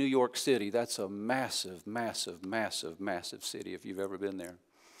shift in New York City. That's a massive, massive, massive, massive city if you've ever been there.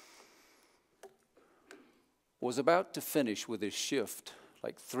 Was about to finish with his shift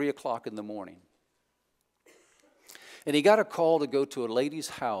like 3 o'clock in the morning. And he got a call to go to a lady's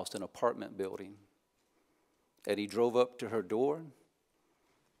house, an apartment building. And he drove up to her door,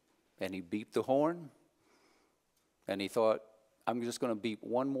 and he beeped the horn, and he thought, I'm just going to beep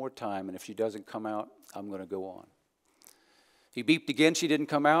one more time, and if she doesn't come out, I'm going to go on. He beeped again, she didn't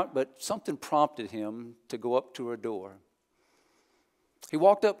come out, but something prompted him to go up to her door. He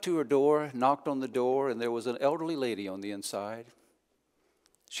walked up to her door, knocked on the door, and there was an elderly lady on the inside.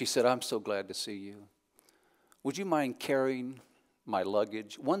 She said, I'm so glad to see you. Would you mind carrying my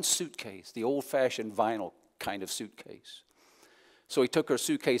luggage? One suitcase, the old-fashioned vinyl kind of suitcase. So he took her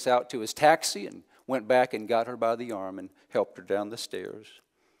suitcase out to his taxi and went back and got her by the arm and helped her down the stairs.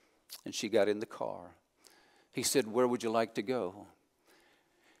 And she got in the car. He said, where would you like to go?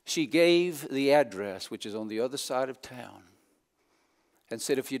 She gave the address, which is on the other side of town, and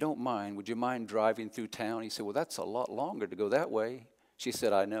said, if you don't mind, would you mind driving through town? He said, well, that's a lot longer to go that way. She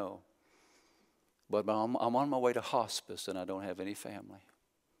said, I know. But I'm on my way to hospice and I don't have any family.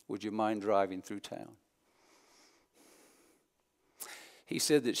 Would you mind driving through town? He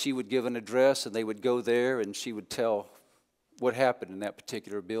said that she would give an address and they would go there and she would tell what happened in that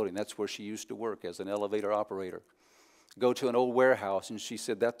particular building. That's where she used to work as an elevator operator. Go to an old warehouse, and she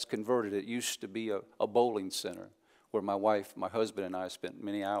said that's converted. It used to be a bowling center where my husband and I spent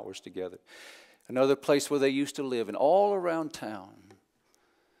many hours together. Another place where they used to live, and all around town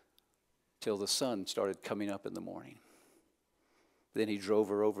till the sun started coming up in the morning. Then he drove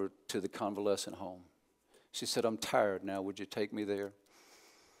her over to the convalescent home. She said, I'm tired now. Would you take me there?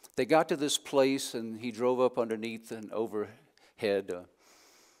 They got to this place, and he drove up underneath and overhead. And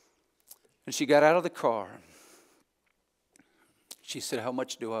she got out of the car. She said, how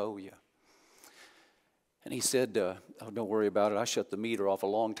much do I owe you? And he said, oh, don't worry about it. I shut the meter off a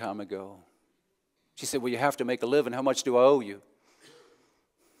long time ago. She said, well, you have to make a living. How much do I owe you?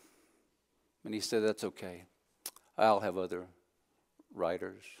 And he said, that's okay. I'll have other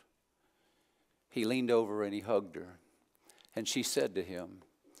writers. He leaned over and he hugged her. And she said to him,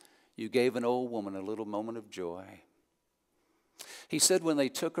 you gave an old woman a little moment of joy. He said when they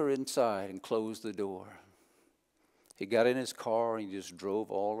took her inside and closed the door, he got in his car and he just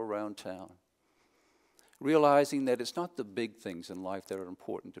drove all around town, realizing that it's not the big things in life that are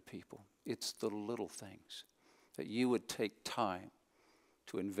important to people. It's the little things, that you would take time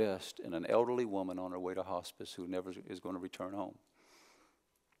to invest in an elderly woman on her way to hospice who never is going to return home.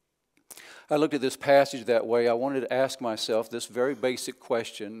 I looked at this passage that way. I wanted to ask myself this very basic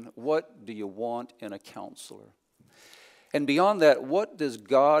question: what do you want in a counselor? And beyond that, what does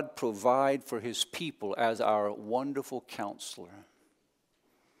God provide for his people as our wonderful counselor?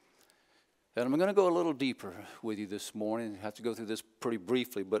 And I'm going to go a little deeper with you this morning. I have to go through this pretty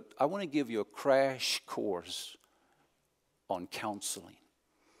briefly, but I want to give you a crash course on counseling.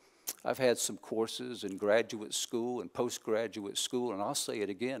 I've had some courses in graduate school and postgraduate school, and I'll say it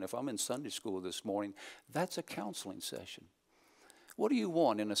again. If I'm in Sunday school this morning, that's a counseling session. What do you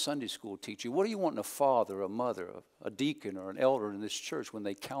want in a Sunday school teacher? What do you want in a father, a mother, a deacon, or an elder in this church when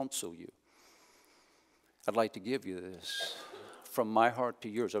they counsel you? I'd like to give you this from my heart to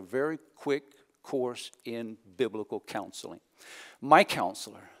yours, a very quick course in biblical counseling. My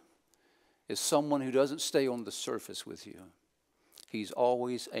counselor is someone who doesn't stay on the surface with you. He's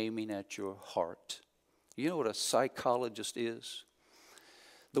always aiming at your heart. You know what a psychologist is?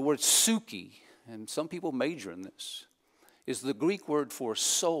 The word psyche, and some people major in this, is the Greek word for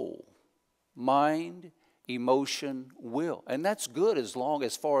soul, mind, emotion, will. And that's good as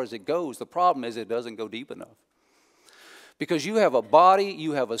far as it goes. The problem is it doesn't go deep enough. Because you have a body,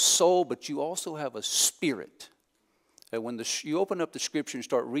 you have a soul, but you also have a spirit. And when you open up the Scripture and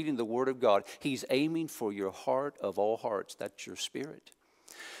start reading the Word of God, he's aiming for your heart of all hearts. That's your spirit.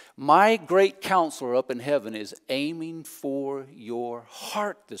 My great counselor up in heaven is aiming for your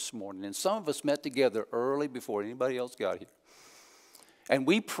heart this morning. And some of us met together early before anybody else got here. And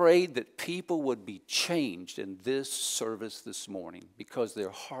we prayed that people would be changed in this service this morning because their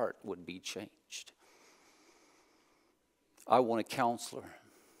heart would be changed. I want a counselor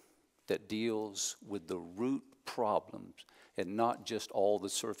that deals with the root problems and not just all the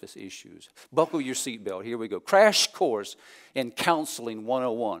surface issues. Buckle your seatbelt. Here we go. Crash course in Counseling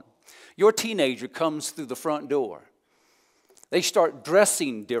 101. Your teenager comes through the front door. They start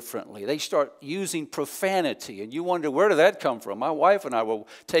dressing differently. They start using profanity. And you wonder, where did that come from? My wife and I were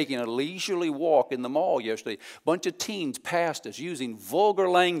taking a leisurely walk in the mall yesterday. A bunch of teens passed us using vulgar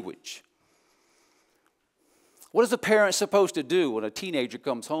language. What is a parent supposed to do when a teenager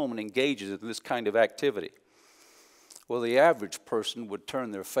comes home and engages in this kind of activity? Well, the average person would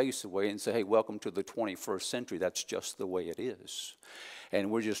turn their face away and say, hey, welcome to the 21st century. That's just the way it is. And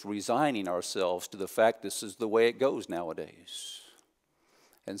we're just resigning ourselves to the fact this is the way it goes nowadays.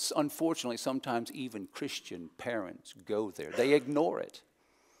 And unfortunately, sometimes even Christian parents go there. They ignore it.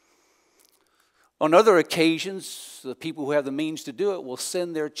 On other occasions, the people who have the means to do it will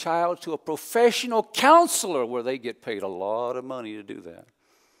send their child to a professional counselor where they get paid a lot of money to do that.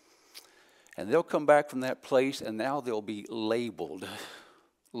 And they'll come back from that place and now they'll be labeled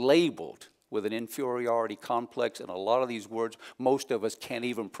with an inferiority complex, and a lot of these words most of us can't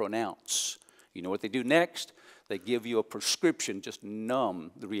even pronounce. You know what they do next? They give you a prescription, just numb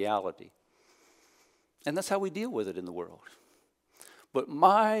the reality. And that's how we deal with it in the world. But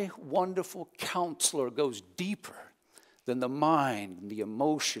my wonderful counselor goes deeper than the mind and the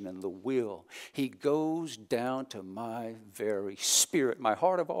emotion and the will. He goes down to my very spirit, my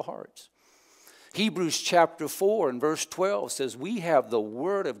heart of all hearts. Hebrews chapter 4 and verse 12 says, we have the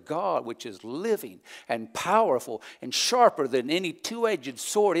word of God which is living and powerful and sharper than any two-edged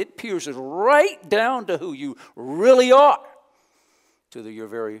sword. It pierces right down to who you really are, to your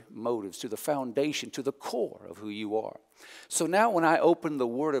very motives, to the foundation, to the core of who you are. So now when I open the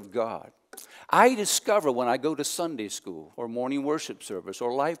word of God, I discover when I go to Sunday school or morning worship service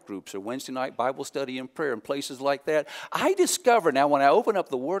or life groups or Wednesday night Bible study and prayer and places like that, I discover now when I open up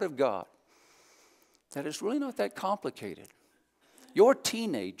the word of God, that it's really not that complicated. Your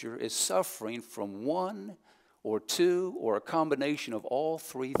teenager is suffering from one or two or a combination of all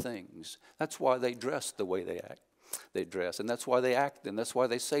three things. That's why they dress the way they dress, and that's why they act, and that's why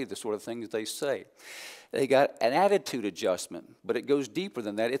they say the sort of things they say. They got an attitude adjustment, but it goes deeper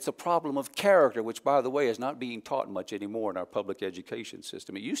than that. It's a problem of character, which, by the way, is not being taught much anymore in our public education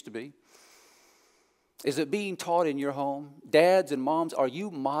system. It used to be. Is it being taught in your home? Dads and moms, are you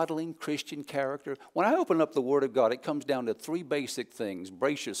modeling Christian character? When I open up the Word of God, it comes down to three basic things.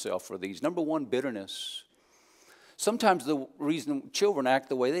 Brace yourself for these. Number one, bitterness. Sometimes the reason children act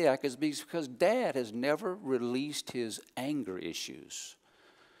the way they act is because dad has never released his anger issues.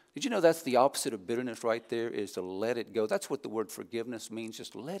 Did you know that's the opposite of bitterness right there, is to let it go? That's what the word forgiveness means,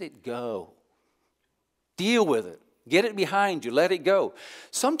 just let it go. Deal with it. Get it behind you. Let it go.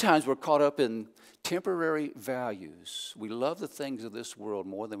 Sometimes we're caught up in temporary values. We love the things of this world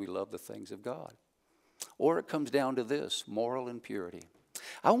more than we love the things of God. Or it comes down to this, moral impurity.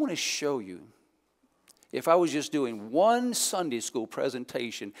 I want to show you, if I was just doing one Sunday school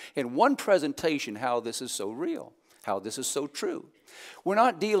presentation, in one presentation, how this is so real, how this is so true. We're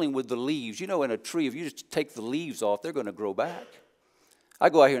not dealing with the leaves. You know, in a tree, if you just take the leaves off, they're going to grow back. I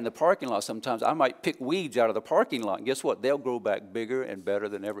go out here in the parking lot sometimes. I might pick weeds out of the parking lot, and guess what? They'll grow back bigger and better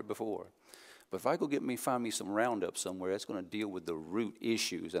than ever before. But if I go find me some Roundup somewhere, it's going to deal with the root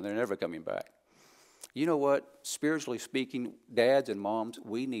issues, and they're never coming back. You know what? Spiritually speaking, dads and moms,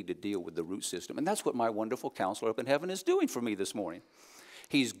 we need to deal with the root system. And that's what my wonderful counselor up in heaven is doing for me this morning.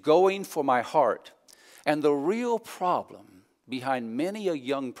 He's going for my heart. And the real problem behind many a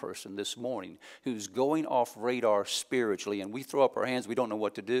young person this morning who's going off radar spiritually, and we throw up our hands, we don't know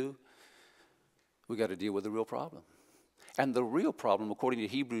what to do, we got to deal with the real problem. And the real problem, according to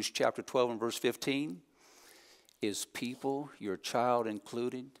Hebrews chapter 12 and verse 15, is people, your child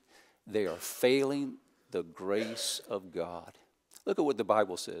included, they are failing the grace of God. Look at what the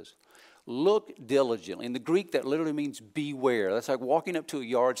Bible says. Look diligently. In the Greek, that literally means beware. That's like walking up to a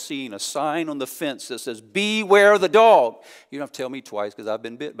yard, seeing a sign on the fence that says, beware the dog. You don't have to tell me twice because I've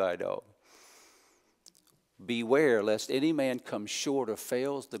been bit by a dog. Beware lest any man come short or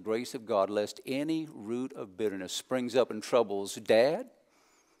fails the grace of God, lest any root of bitterness springs up and troubles dad.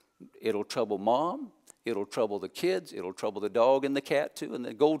 It'll trouble mom. It'll trouble the kids. It'll trouble the dog and the cat too, and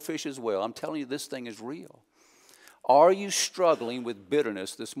the goldfish as well. I'm telling you, this thing is real. Are you struggling with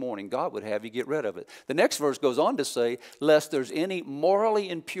bitterness this morning? God would have you get rid of it. The next verse goes on to say, lest there's any morally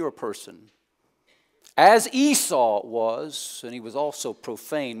impure person, as Esau was, and he was also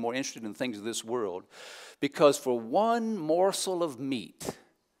profane, more interested in things of this world, because for one morsel of meat,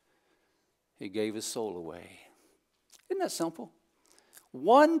 he gave his soul away. Isn't that simple?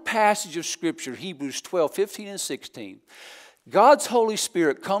 One passage of Scripture, Hebrews 12, 15, and 16, God's Holy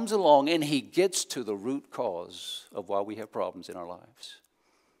Spirit comes along and He gets to the root cause of why we have problems in our lives.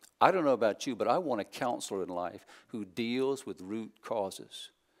 I don't know about you, but I want a counselor in life who deals with root causes,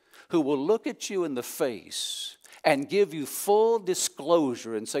 who will look at you in the face and give you full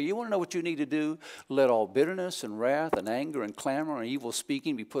disclosure and say, you want to know what you need to do? Let all bitterness and wrath and anger and clamor and evil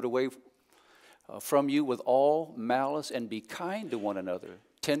speaking be put away from you with all malice, and be kind to one another,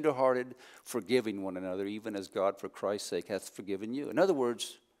 Tenderhearted, forgiving one another, even as God for Christ's sake hath forgiven you. In other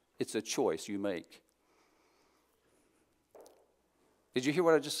words, it's a choice you make. Did you hear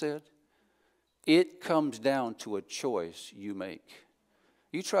what I just said? It comes down to a choice you make.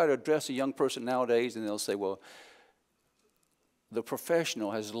 You try to address a young person nowadays and they'll say, well, the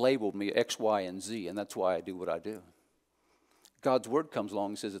professional has labeled me X, Y, and Z, and that's why I do what I do. God's word comes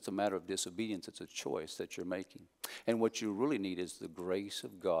along and says it's a matter of disobedience. It's a choice that you're making. And what you really need is the grace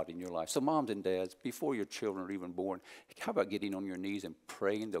of God in your life. So moms and dads, before your children are even born, how about getting on your knees and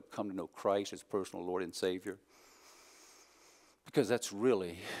praying they'll come to know Christ as personal Lord and Savior? Because that's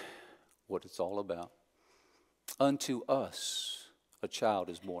really what it's all about. Unto us a child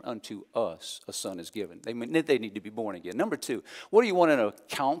is born. Unto us a son is given. They need to be born again. Number two, what do you want in a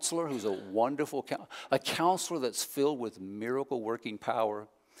counselor who's a wonderful a counselor that's filled with miracle-working power?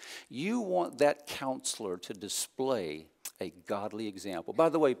 You want that counselor to display a godly example. By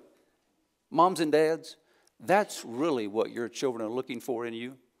the way, moms and dads, that's really what your children are looking for in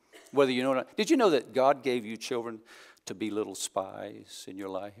you, whether you know it or not. Did you know that God gave you children to be little spies in your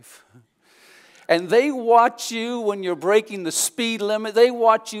life? And they watch you when you're breaking the speed limit. They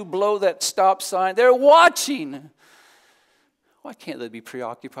watch you blow that stop sign. They're watching. Why can't they be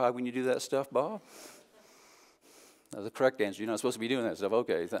preoccupied when you do that stuff, Bob? Now, the correct answer, you're not supposed to be doing that stuff.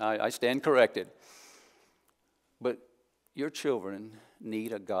 Okay, I stand corrected. But your children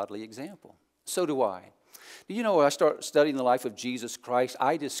need a godly example. So do I. Do you know, when I start studying the life of Jesus Christ,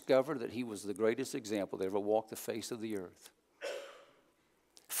 I discovered that he was the greatest example that ever walked the face of the earth.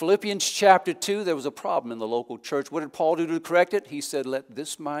 Philippians chapter 2, there was a problem in the local church. What did Paul do to correct it? He said, let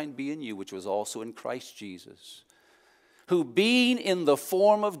this mind be in you, which was also in Christ Jesus, who being in the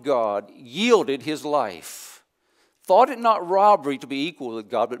form of God, yielded his life, thought it not robbery to be equal with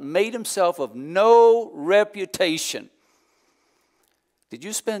God, but made himself of no reputation. Did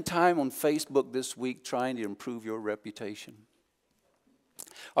you spend time on Facebook this week trying to improve your reputation?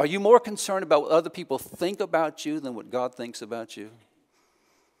 Are you more concerned about what other people think about you than what God thinks about you?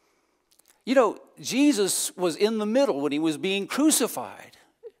 You know, Jesus was in the middle when he was being crucified.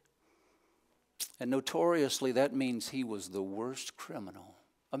 And notoriously, that means he was the worst criminal.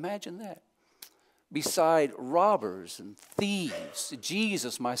 Imagine that. Beside robbers and thieves,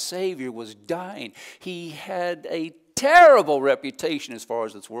 Jesus, my Savior, was dying. He had a terrible reputation as far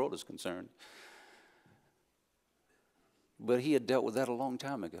as this world is concerned. But he had dealt with that a long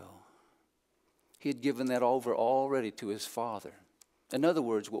time ago. He had given that over already to his Father. In other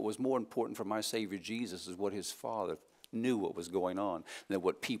words, what was more important for my Savior Jesus is what his Father knew what was going on than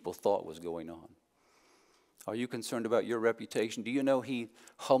what people thought was going on. Are you concerned about your reputation? Do you know he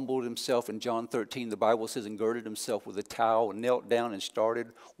humbled himself in John 13? The Bible says, and girded himself with a towel and knelt down and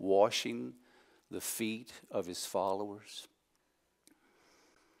started washing the feet of his followers.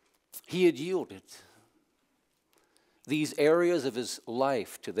 He had yielded these areas of his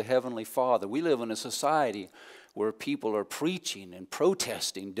life to the Heavenly Father. We live in a society where people are preaching and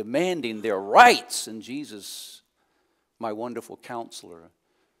protesting, demanding their rights. And Jesus, my wonderful counselor,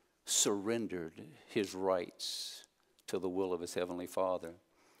 surrendered his rights to the will of his Heavenly Father.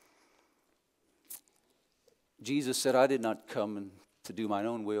 Jesus said, I did not come to do mine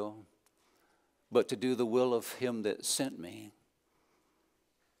own will, but to do the will of him that sent me.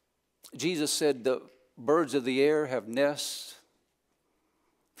 Jesus said, the birds of the air have nests,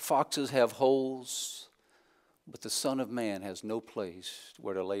 foxes have holes, but the Son of Man has no place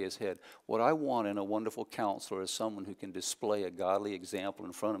where to lay his head. What I want in a wonderful counselor is someone who can display a godly example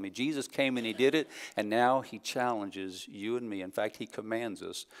in front of me. Jesus came and he did it, and now he challenges you and me. In fact, he commands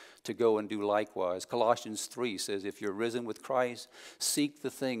us to go and do likewise. Colossians 3 says, if you're risen with Christ, seek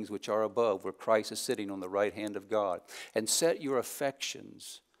the things which are above, where Christ is sitting on the right hand of God, and set your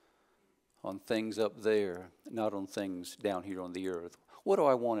affections on things up there, not on things down here on the earth. What do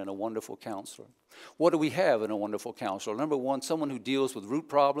I want in a wonderful counselor? What do we have in a wonderful counselor? Number one, someone who deals with root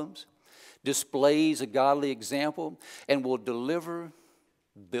problems, displays a godly example, and will deliver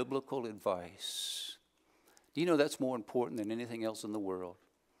biblical advice. Do you know that's more important than anything else in the world?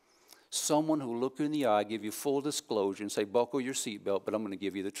 Someone who will look you in the eye, give you full disclosure, and say, buckle your seatbelt, but I'm going to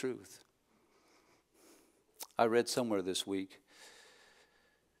give you the truth. I read somewhere this week,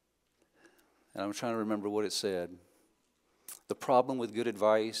 and I'm trying to remember what it said. The problem with good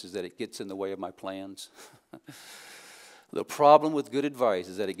advice is that it gets in the way of my plans. The problem with good advice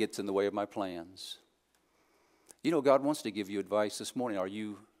is that it gets in the way of my plans. You know, God wants to give you advice this morning. Are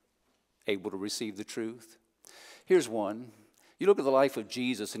you able to receive the truth? Here's one. You look at the life of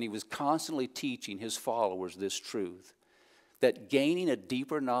Jesus, and he was constantly teaching his followers this truth, that gaining a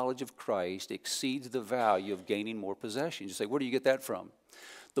deeper knowledge of Christ exceeds the value of gaining more possessions. You say, where do you get that from?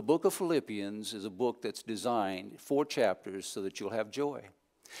 The book of Philippians is a book that's designed 4 chapters so that you'll have joy.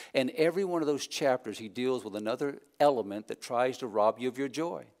 And every one of those chapters, he deals with another element that tries to rob you of your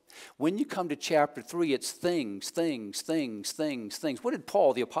joy. When you come to chapter 3, it's things, things, things, things, things. What did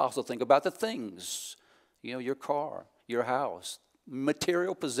Paul the apostle think about the things? You know, your car, your house,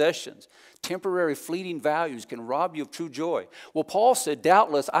 material possessions, temporary fleeting values can rob you of true joy. Well, Paul said,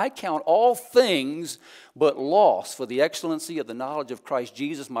 doubtless, I count all things but loss for the excellency of the knowledge of Christ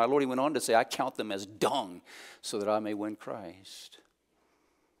Jesus, my Lord. He went on to say, I count them as dung so that I may win Christ.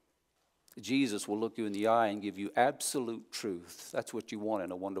 Jesus will look you in the eye and give you absolute truth. That's what you want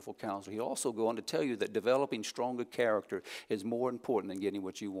in a wonderful counselor. He'll also go on to tell you that developing stronger character is more important than getting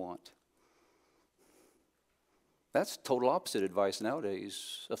what you want. That's total opposite advice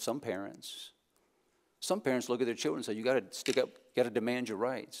nowadays of some parents. Some parents look at their children and say, you got to stick up, you got to demand your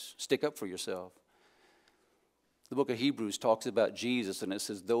rights. Stick up for yourself. The book of Hebrews talks about Jesus, and it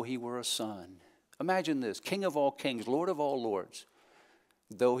says, though he were a son. Imagine this, King of all kings, Lord of all lords.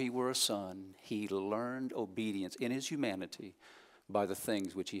 Though he were a son, he learned obedience in his humanity by the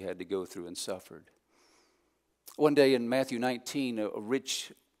things which he had to go through and suffered. One day in Matthew 19, a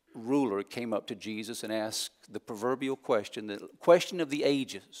rich ruler came up to Jesus and asked the proverbial question, the question of the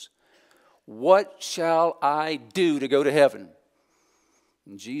ages. What shall I do to go to heaven?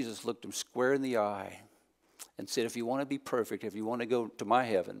 And Jesus looked him square in the eye and said, if you want to be perfect, if you want to go to my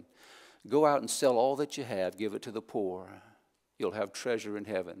heaven, go out and sell all that you have, give it to the poor. You'll have treasure in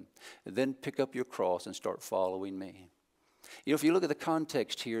heaven. And then pick up your cross and start following me. You know, if you look at the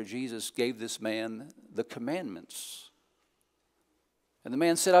context here, Jesus gave this man the commandments. And the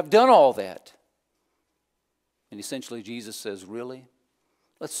man said, I've done all that. And essentially Jesus says, really?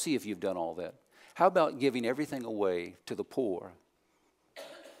 Let's see if you've done all that. How about giving everything away to the poor?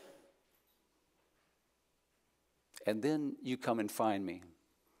 And then you come and find me.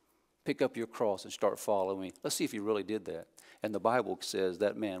 Pick up your cross and start following me. Let's see if you really did that. And the Bible says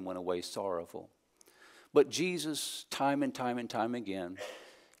that man went away sorrowful. But Jesus, time and time and time again,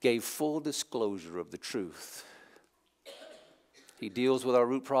 gave full disclosure of the truth. He deals with our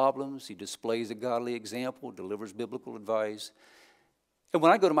root problems. He displays a godly example, delivers biblical advice. And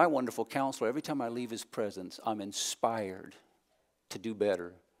when I go to my wonderful counselor, every time I leave his presence, I'm inspired to do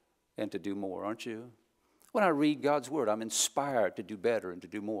better and to do more, aren't you? When I read God's word, I'm inspired to do better and to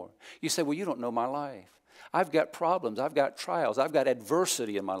do more. You say, well, you don't know my life. I've got problems. I've got trials. I've got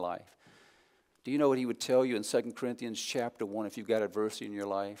adversity in my life. Do you know what he would tell you in 2 Corinthians chapter 1 if you've got adversity in your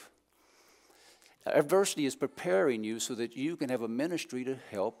life? Adversity is preparing you so that you can have a ministry to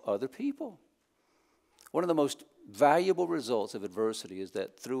help other people. One of the most valuable results of adversity is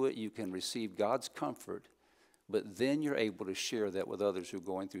that through it you can receive God's comfort, but then you're able to share that with others who are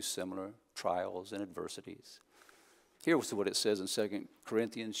going through similar trials and adversities. Here's what it says in 2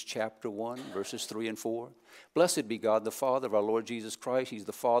 Corinthians chapter 1, verses 3 and 4. Blessed be God, the Father of our Lord Jesus Christ. He's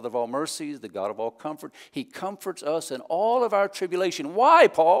the Father of all mercies, the God of all comfort. He comforts us in all of our tribulation. Why,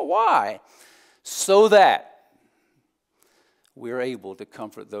 Paul? Why? So that we are able to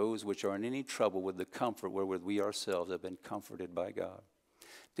comfort those which are in any trouble with the comfort wherewith we ourselves have been comforted by God.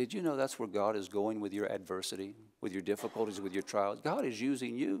 Did you know that's where God is going with your adversity, with your difficulties, with your trials? God is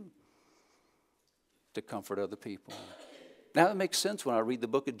using you to comfort other people. Now it makes sense when I read the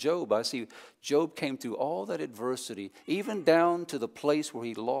book of Job. I see Job came through all that adversity, even down to the place where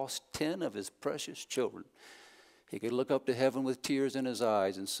he lost 10 of his precious children. He could look up to heaven with tears in his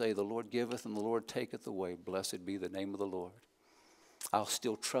eyes and say, the Lord giveth and the Lord taketh away. Blessed be the name of the Lord. I'll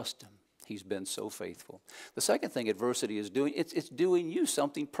still trust him. He's been so faithful. The second thing adversity is doing, it's doing you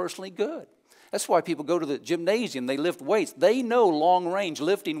something personally good. That's why people go to the gymnasium, they lift weights. They know long range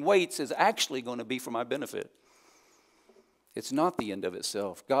lifting weights is actually going to be for my benefit. It's not the end of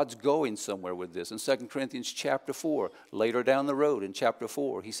itself. God's going somewhere with this. In 2 Corinthians chapter 4, later down the road in chapter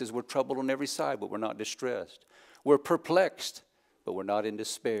 4, he says we're troubled on every side, but we're not distressed. We're perplexed, but we're not in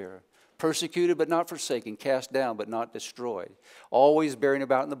despair. Persecuted, but not forsaken. Cast down, but not destroyed. Always bearing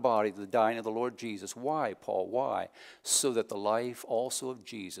about in the body the dying of the Lord Jesus. Why, Paul? Why? So that the life also of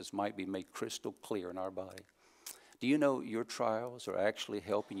Jesus might be made crystal clear in our body. Do you know your trials are actually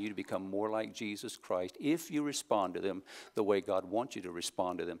helping you to become more like Jesus Christ if you respond to them the way God wants you to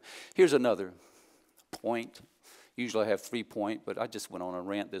respond to them? Here's another point. Usually I have 3 points, but I just went on a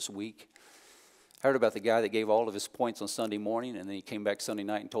rant this week. I heard about the guy that gave all of his points on Sunday morning, and then he came back Sunday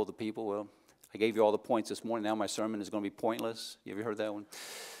night and told the people, well, I gave you all the points this morning. Now my sermon is going to be pointless. You ever heard that one?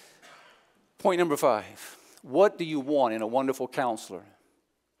 Point number 5. What do you want in a wonderful counselor?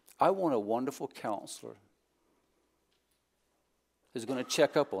 I want a wonderful counselor who's going to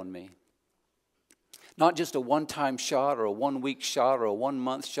check up on me. Not just a one-time shot or a one-week shot or a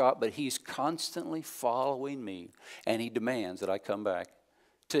one-month shot, but he's constantly following me. And he demands that I come back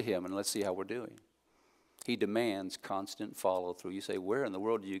to him and let's see how we're doing. He demands constant follow-through. You say, where in the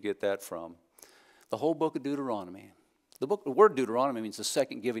world do you get that from? The whole book of Deuteronomy. The word Deuteronomy means the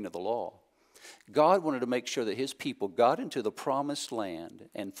second giving of the law. God wanted to make sure that his people got into the promised land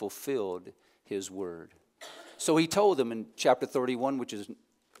and fulfilled his word. So he told them in chapter 31, which is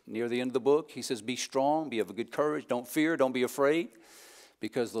near the end of the book, he says, be strong, be of a good courage, don't fear, don't be afraid,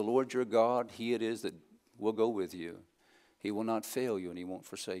 because the Lord your God, he it is that will go with you. He will not fail you and he won't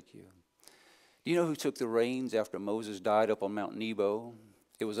forsake you. Do you know who took the reins after Moses died up on Mount Nebo?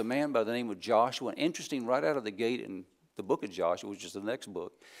 It was a man by the name of Joshua. And interesting, right out of the gate in the book of Joshua, which is the next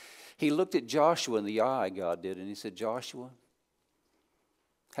book, he looked at Joshua in the eye, God did, and he said, Joshua,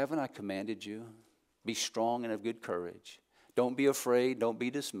 haven't I commanded you? Be strong and of good courage. Don't be afraid, don't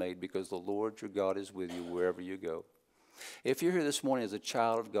be dismayed, because the Lord your God is with you wherever you go. If you're here this morning as a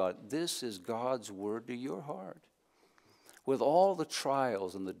child of God, this is God's word to your heart. With all the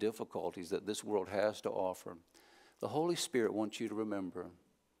trials and the difficulties that this world has to offer, the Holy Spirit wants you to remember,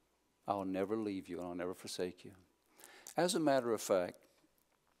 I'll never leave you and I'll never forsake you. As a matter of fact,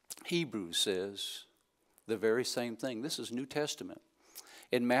 Hebrews says the very same thing. This is New Testament.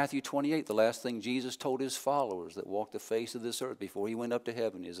 In Matthew 28, the last thing Jesus told his followers that walked the face of this earth before he went up to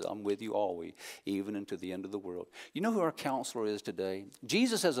heaven is, I'm with you always, even unto the end of the world. You know who our counselor is today?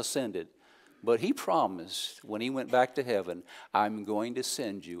 Jesus has ascended, but he promised when he went back to heaven, I'm going to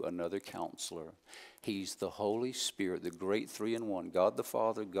send you another counselor. He's the Holy Spirit, the great three-in-one, God the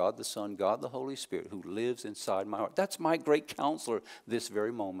Father, God the Son, God the Holy Spirit, who lives inside my heart. That's my great counselor this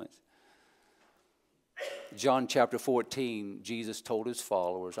very moment. John chapter 14, Jesus told his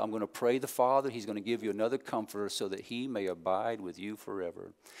followers, I'm going to pray the Father. He's going to give you another comforter so that he may abide with you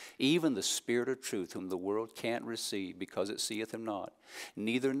forever. Even the Spirit of truth, whom the world can't receive because it seeth him not,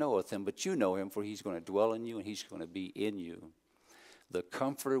 neither knoweth him, but you know him, for he's going to dwell in you and he's going to be in you. The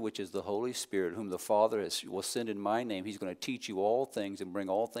Comforter, which is the Holy Spirit, whom the Father will send in my name, he's going to teach you all things and bring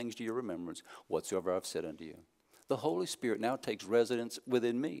all things to your remembrance, whatsoever I've said unto you. The Holy Spirit now takes residence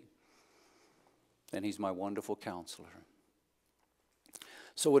within me, and he's my wonderful counselor.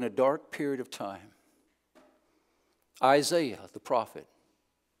 So in a dark period of time, Isaiah, the prophet,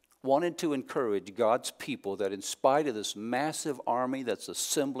 wanted to encourage God's people that in spite of this massive army that's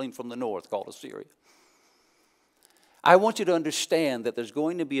assembling from the north called Assyria, I want you to understand that there's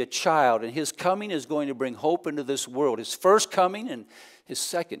going to be a child, and his coming is going to bring hope into this world. His first coming and his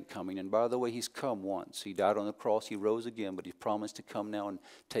second coming. And by the way, he's come once. He died on the cross. He rose again, but he promised to come now and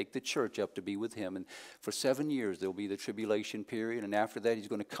take the church up to be with him. And for 7 years, there will be the tribulation period. And after that, he's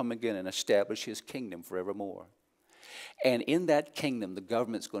going to come again and establish his kingdom forevermore. And in that kingdom, the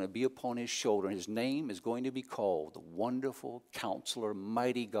government's going to be upon his shoulder. And his name is going to be called the Wonderful Counselor,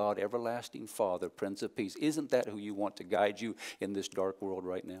 Mighty God, Everlasting Father, Prince of Peace. Isn't that who you want to guide you in this dark world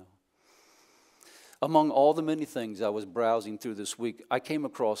right now? Among all the many things I was browsing through this week, I came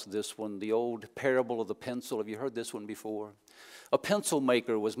across this one, the old parable of the pencil. Have you heard this one before? A pencil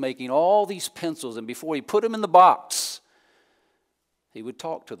maker was making all these pencils, and before he put them in the box, he would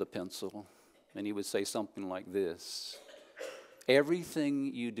talk to the pencil. And he would say something like this: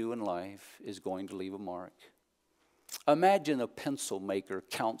 everything you do in life is going to leave a mark. Imagine a pencil maker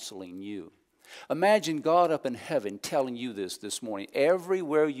counseling you. Imagine God up in heaven telling you this morning.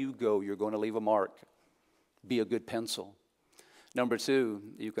 Everywhere you go, you're going to leave a mark. Be a good pencil. Number two,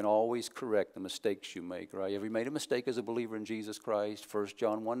 you can always correct the mistakes you make, right? Have you made a mistake as a believer in Jesus Christ? 1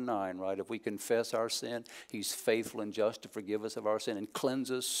 John 1:9, right? If we confess our sin, he's faithful and just to forgive us of our sin and cleanse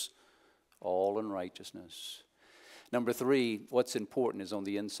us all unrighteousness. Number three, what's important is on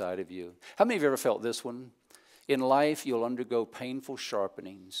the inside of you. How many of you ever felt this one? In life, you'll undergo painful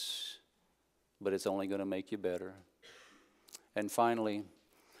sharpenings, but it's only going to make you better. And finally,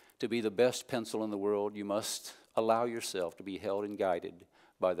 to be the best pencil in the world, you must allow yourself to be held and guided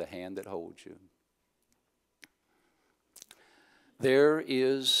by the hand that holds you. There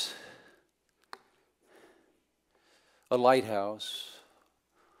is a lighthouse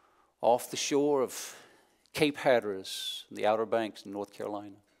off the shore of Cape Hatteras, the Outer Banks in North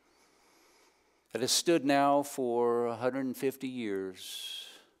Carolina, that has stood now for 150 years.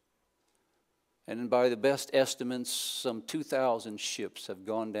 And by the best estimates, some 2,000 ships have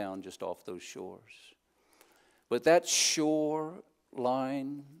gone down just off those shores. But that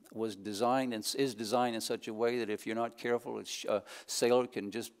shoreline was designed and is designed in such a way that if you're not careful, a sailor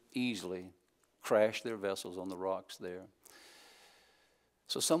can just easily crash their vessels on the rocks there.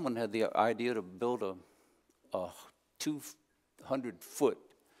 So someone had the idea to build a 200-foot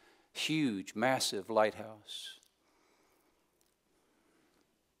huge, massive lighthouse.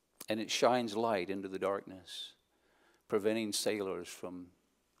 And it shines light into the darkness, preventing sailors from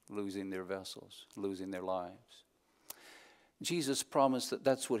losing their vessels, losing their lives. Jesus promised that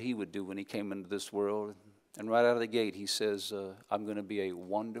that's what he would do when he came into this world. And right out of the gate, he says, I'm going to be a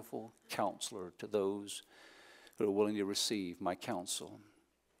wonderful counselor to those who are willing to receive my counsel.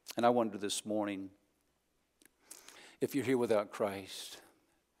 And I wonder this morning, if you're here without Christ,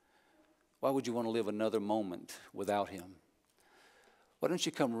 why would you want to live another moment without him? Why don't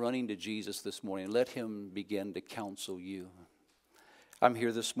you come running to Jesus this morning and let him begin to counsel you? I'm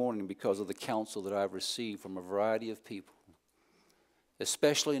here this morning because of the counsel that I've received from a variety of people,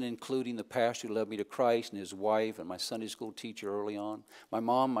 especially and including the pastor who led me to Christ and his wife and my Sunday school teacher early on, my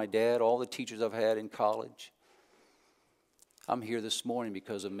mom, my dad, all the teachers I've had in college. I'm here this morning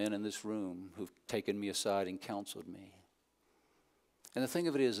because of men in this room who've taken me aside and counseled me. And the thing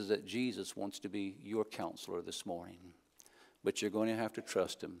of it is that Jesus wants to be your counselor this morning. But you're going to have to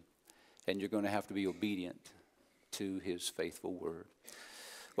trust him, and you're going to have to be obedient to his faithful word.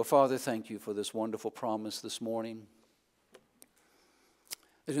 Well, Father, thank you for this wonderful promise this morning.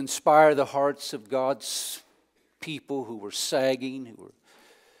 It inspired the hearts of God's people who were sagging, who were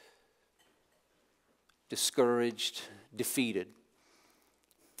discouraged, defeated.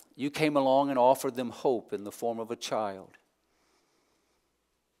 You came along and offered them hope in the form of a child.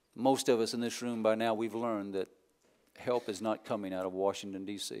 Most of us in this room by now, we've learned that help is not coming out of Washington,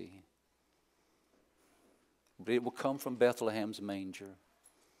 D.C. But it will come from Bethlehem's manger.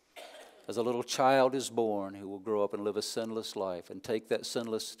 As a little child is born who will grow up and live a sinless life and take that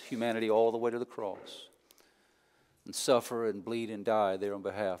sinless humanity all the way to the cross and suffer and bleed and die there on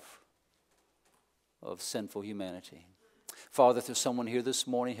behalf of sinful humanity. Father, if there's someone here this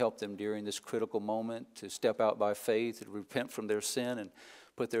morning, help them during this critical moment to step out by faith, to repent from their sin and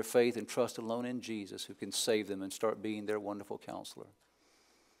put their faith and trust alone in Jesus, who can save them and start being their wonderful counselor.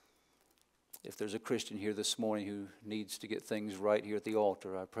 If there's a Christian here this morning who needs to get things right here at the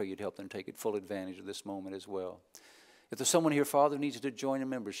altar, I pray you'd help them take full advantage of this moment as well. If there's someone here, Father, who needs to join a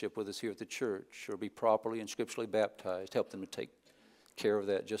membership with us here at the church or be properly and scripturally baptized, help them to take care of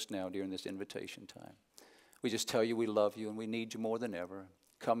that just now during this invitation time. We just tell you we love you and we need you more than ever.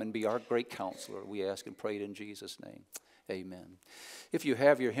 Come and be our great counselor. We ask and pray it in Jesus' name. Amen. If you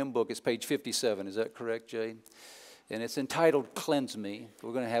have your hymn book, it's page 57. Is that correct, Jay? And it's entitled Cleanse Me.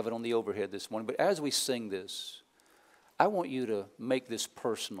 We're going to have it on the overhead this morning. But as we sing this, I want you to make this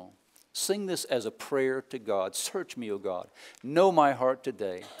personal. Sing this as a prayer to God. Search me, O God. Know my heart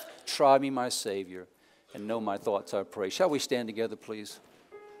today. Try me, my Savior, and know my thoughts, I pray. Shall we stand together, please?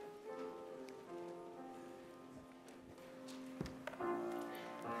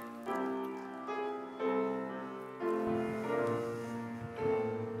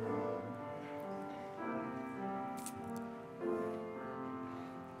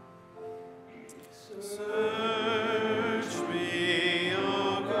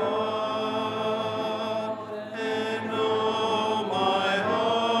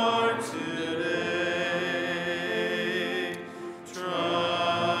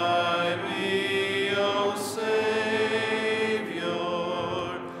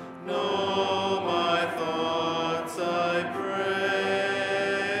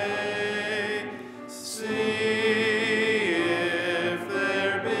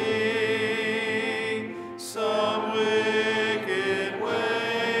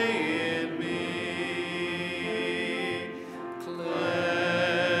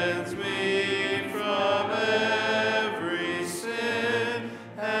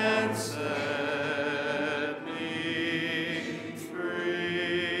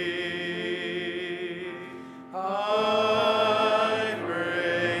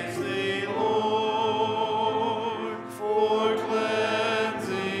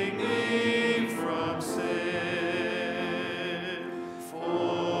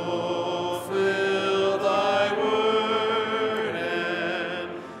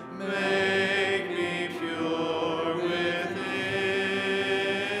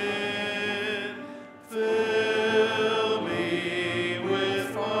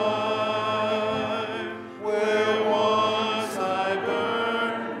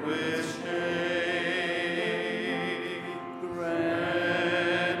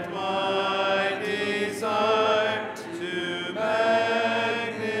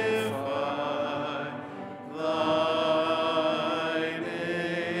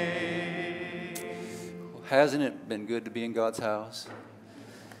 Hasn't it been good to be in God's house?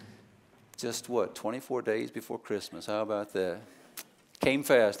 Just what, 24 days before Christmas? How about that? Came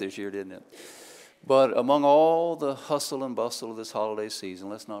fast this year, didn't it? But among all the hustle and bustle of this holiday season,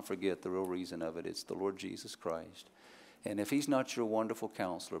 let's not forget the real reason of it. It's the Lord Jesus Christ. And if he's not your wonderful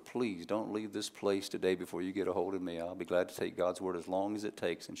counselor, please don't leave this place today before you get a hold of me. I'll be glad to take God's word as long as it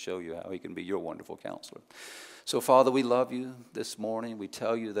takes and show you how he can be your wonderful counselor. So, Father, we love you this morning. We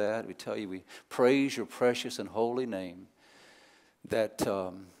tell you that. We tell you we praise your precious and holy name. That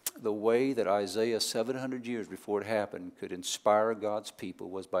the way that Isaiah 700 years before it happened could inspire God's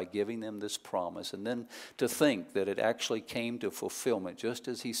people was by giving them this promise. And then to think that it actually came to fulfillment just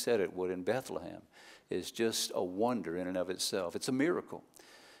as he said it would in Bethlehem is just a wonder in and of itself. It's a miracle.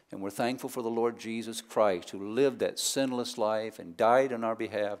 And we're thankful for the Lord Jesus Christ who lived that sinless life and died on our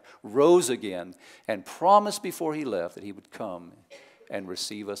behalf, rose again, and promised before he left that he would come and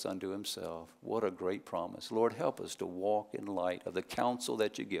receive us unto himself. What a great promise. Lord, help us to walk in light of the counsel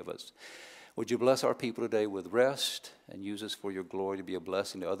that you give us. Would you bless our people today with rest and use us for your glory to be a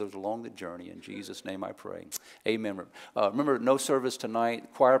blessing to others along the journey. In Jesus' name I pray. Amen. Remember, no service tonight.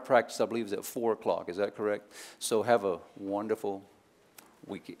 Choir practice, I believe, is at 4 o'clock. Is that correct? So have a wonderful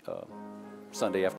week, Sunday afternoon.